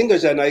 I think it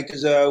was that night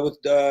because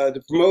with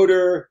the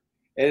promoter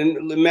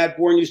and Matt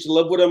Bourne used to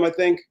live with him, I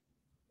think.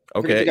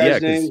 Okay, yeah,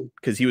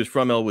 because he was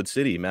from Elwood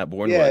City. Matt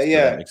Bourne was.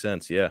 Yeah, that makes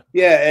sense. Yeah.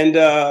 Yeah,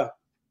 and.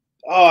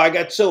 I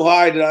got so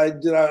high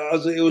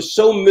that it was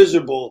so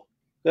miserable.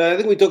 I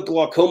think we took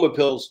glaucoma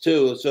pills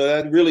too. So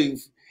that really,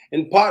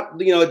 and pot, at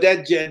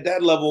that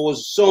level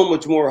was so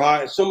much more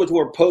high, so much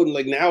more potent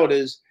like now it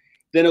is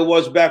than it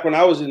was back when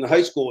I was in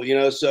high school,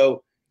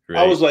 So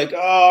right. I was like,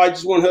 I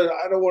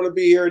don't want to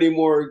be here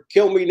anymore.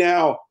 Kill me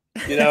now,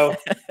 So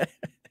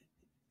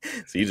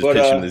you just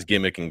pitched him this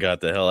gimmick and got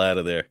the hell out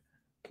of there.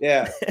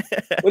 Yeah.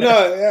 Well,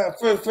 no, yeah.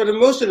 For the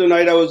most of the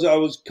night I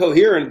was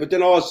coherent, but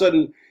then all of a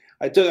sudden,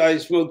 I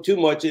smoked too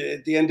much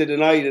at the end of the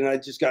night, and I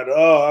just got,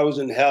 I was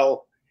in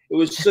hell. It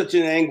was such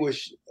an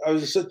anguish. I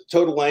was in such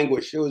total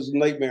anguish. It was a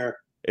nightmare.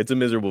 It's a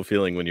miserable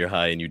feeling when you're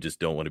high and you just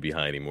don't want to be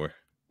high anymore.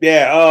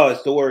 Yeah.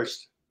 It's the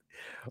worst.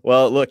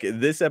 Well, look,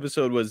 this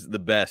episode was the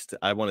best.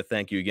 I want to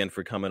thank you again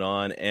for coming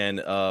on.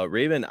 And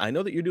Raven, I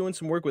know that you're doing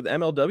some work with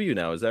MLW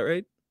now. Is that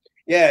right?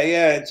 Yeah.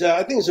 It's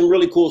I think it's some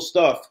really cool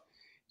stuff.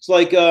 It's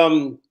like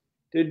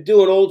they're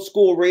doing old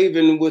school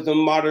Raven with a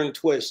modern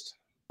twist.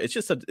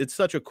 It's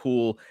such a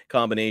cool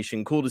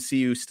combination. Cool to see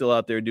you still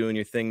out there doing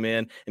your thing, man.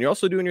 And you're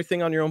also doing your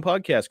thing on your own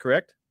podcast,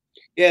 correct?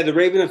 Yeah, the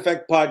Raven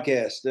Effect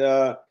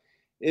podcast.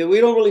 We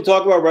don't really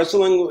talk about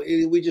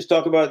wrestling. We just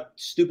talk about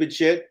stupid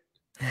shit.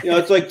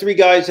 It's like three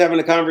guys having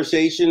a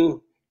conversation.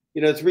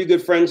 Three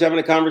good friends having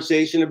a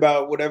conversation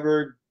about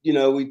whatever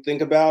we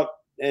think about.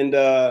 And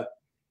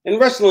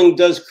wrestling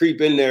does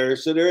creep in there,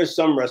 so there is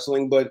some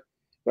wrestling, but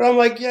I'm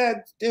like, yeah,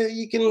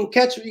 you can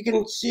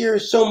see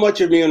so much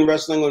of me on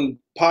wrestling on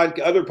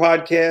other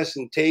podcasts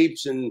and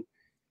tapes, and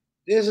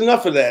there's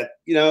enough of that.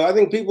 I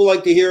think people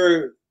like to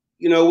hear,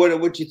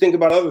 what you think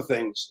about other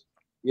things.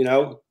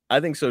 I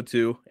think so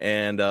too.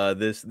 And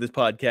this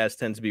podcast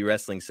tends to be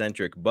wrestling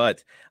centric,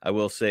 but I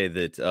will say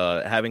that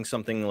having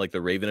something like the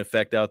Raven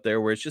Effect out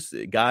there, where it's just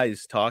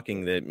guys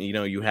talking that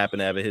you happen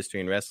to have a history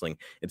in wrestling,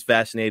 it's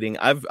fascinating.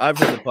 I've heard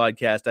the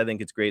podcast. I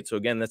think it's great. So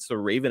again, that's the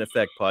Raven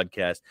Effect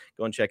podcast.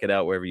 Go and check it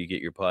out wherever you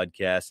get your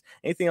podcasts.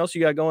 Anything else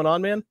you got going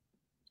on, man?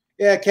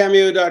 Yeah,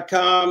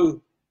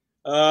 cameo.com.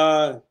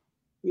 I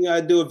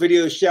do a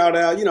video shout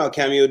out. How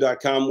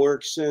cameo.com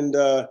works, and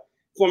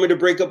want me to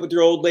break up with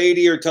your old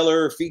lady or tell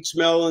her feet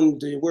smell and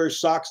to wear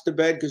socks to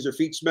bed because her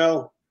feet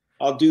smell,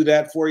 I'll do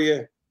that for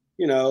you.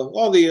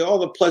 All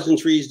the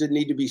pleasantries that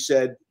need to be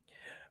said.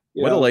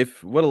 What a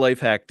life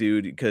hack,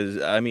 dude.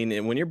 Because I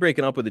mean, when you're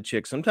breaking up with a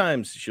chick,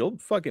 sometimes she'll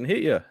fucking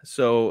hit you.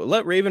 So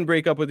let Raven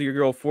break up with your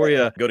girl for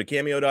you. Go to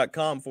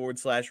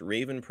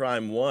cameo.com/Raven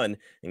Prime 1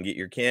 and get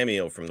your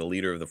cameo from the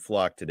leader of the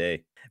flock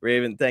today.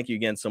 Raven, thank you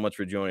again so much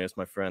for joining us,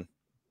 my friend.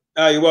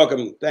 You're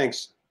welcome.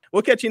 Thanks.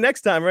 We'll catch you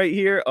next time right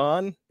here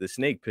on The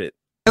Snake Pit.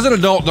 As an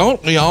adult,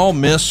 don't we all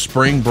miss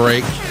spring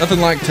break?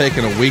 Nothing like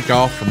taking a week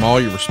off from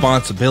all your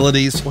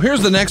responsibilities. Well,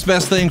 here's the next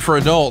best thing for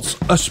adults,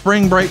 a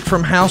spring break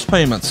from house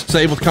payments.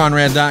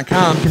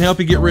 SaveWithConrad.com can help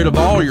you get rid of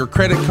all your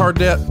credit card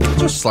debt,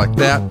 just like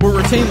that. We're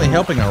routinely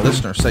helping our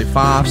listeners save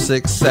 $500,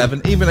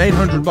 $600, $700, even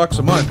 $800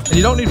 a month. And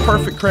you don't need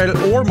perfect credit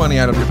or money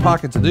out of your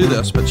pocket to do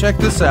this, but check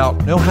this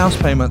out, no house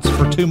payments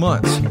for 2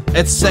 months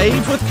at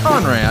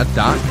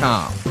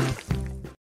SaveWithConrad.com.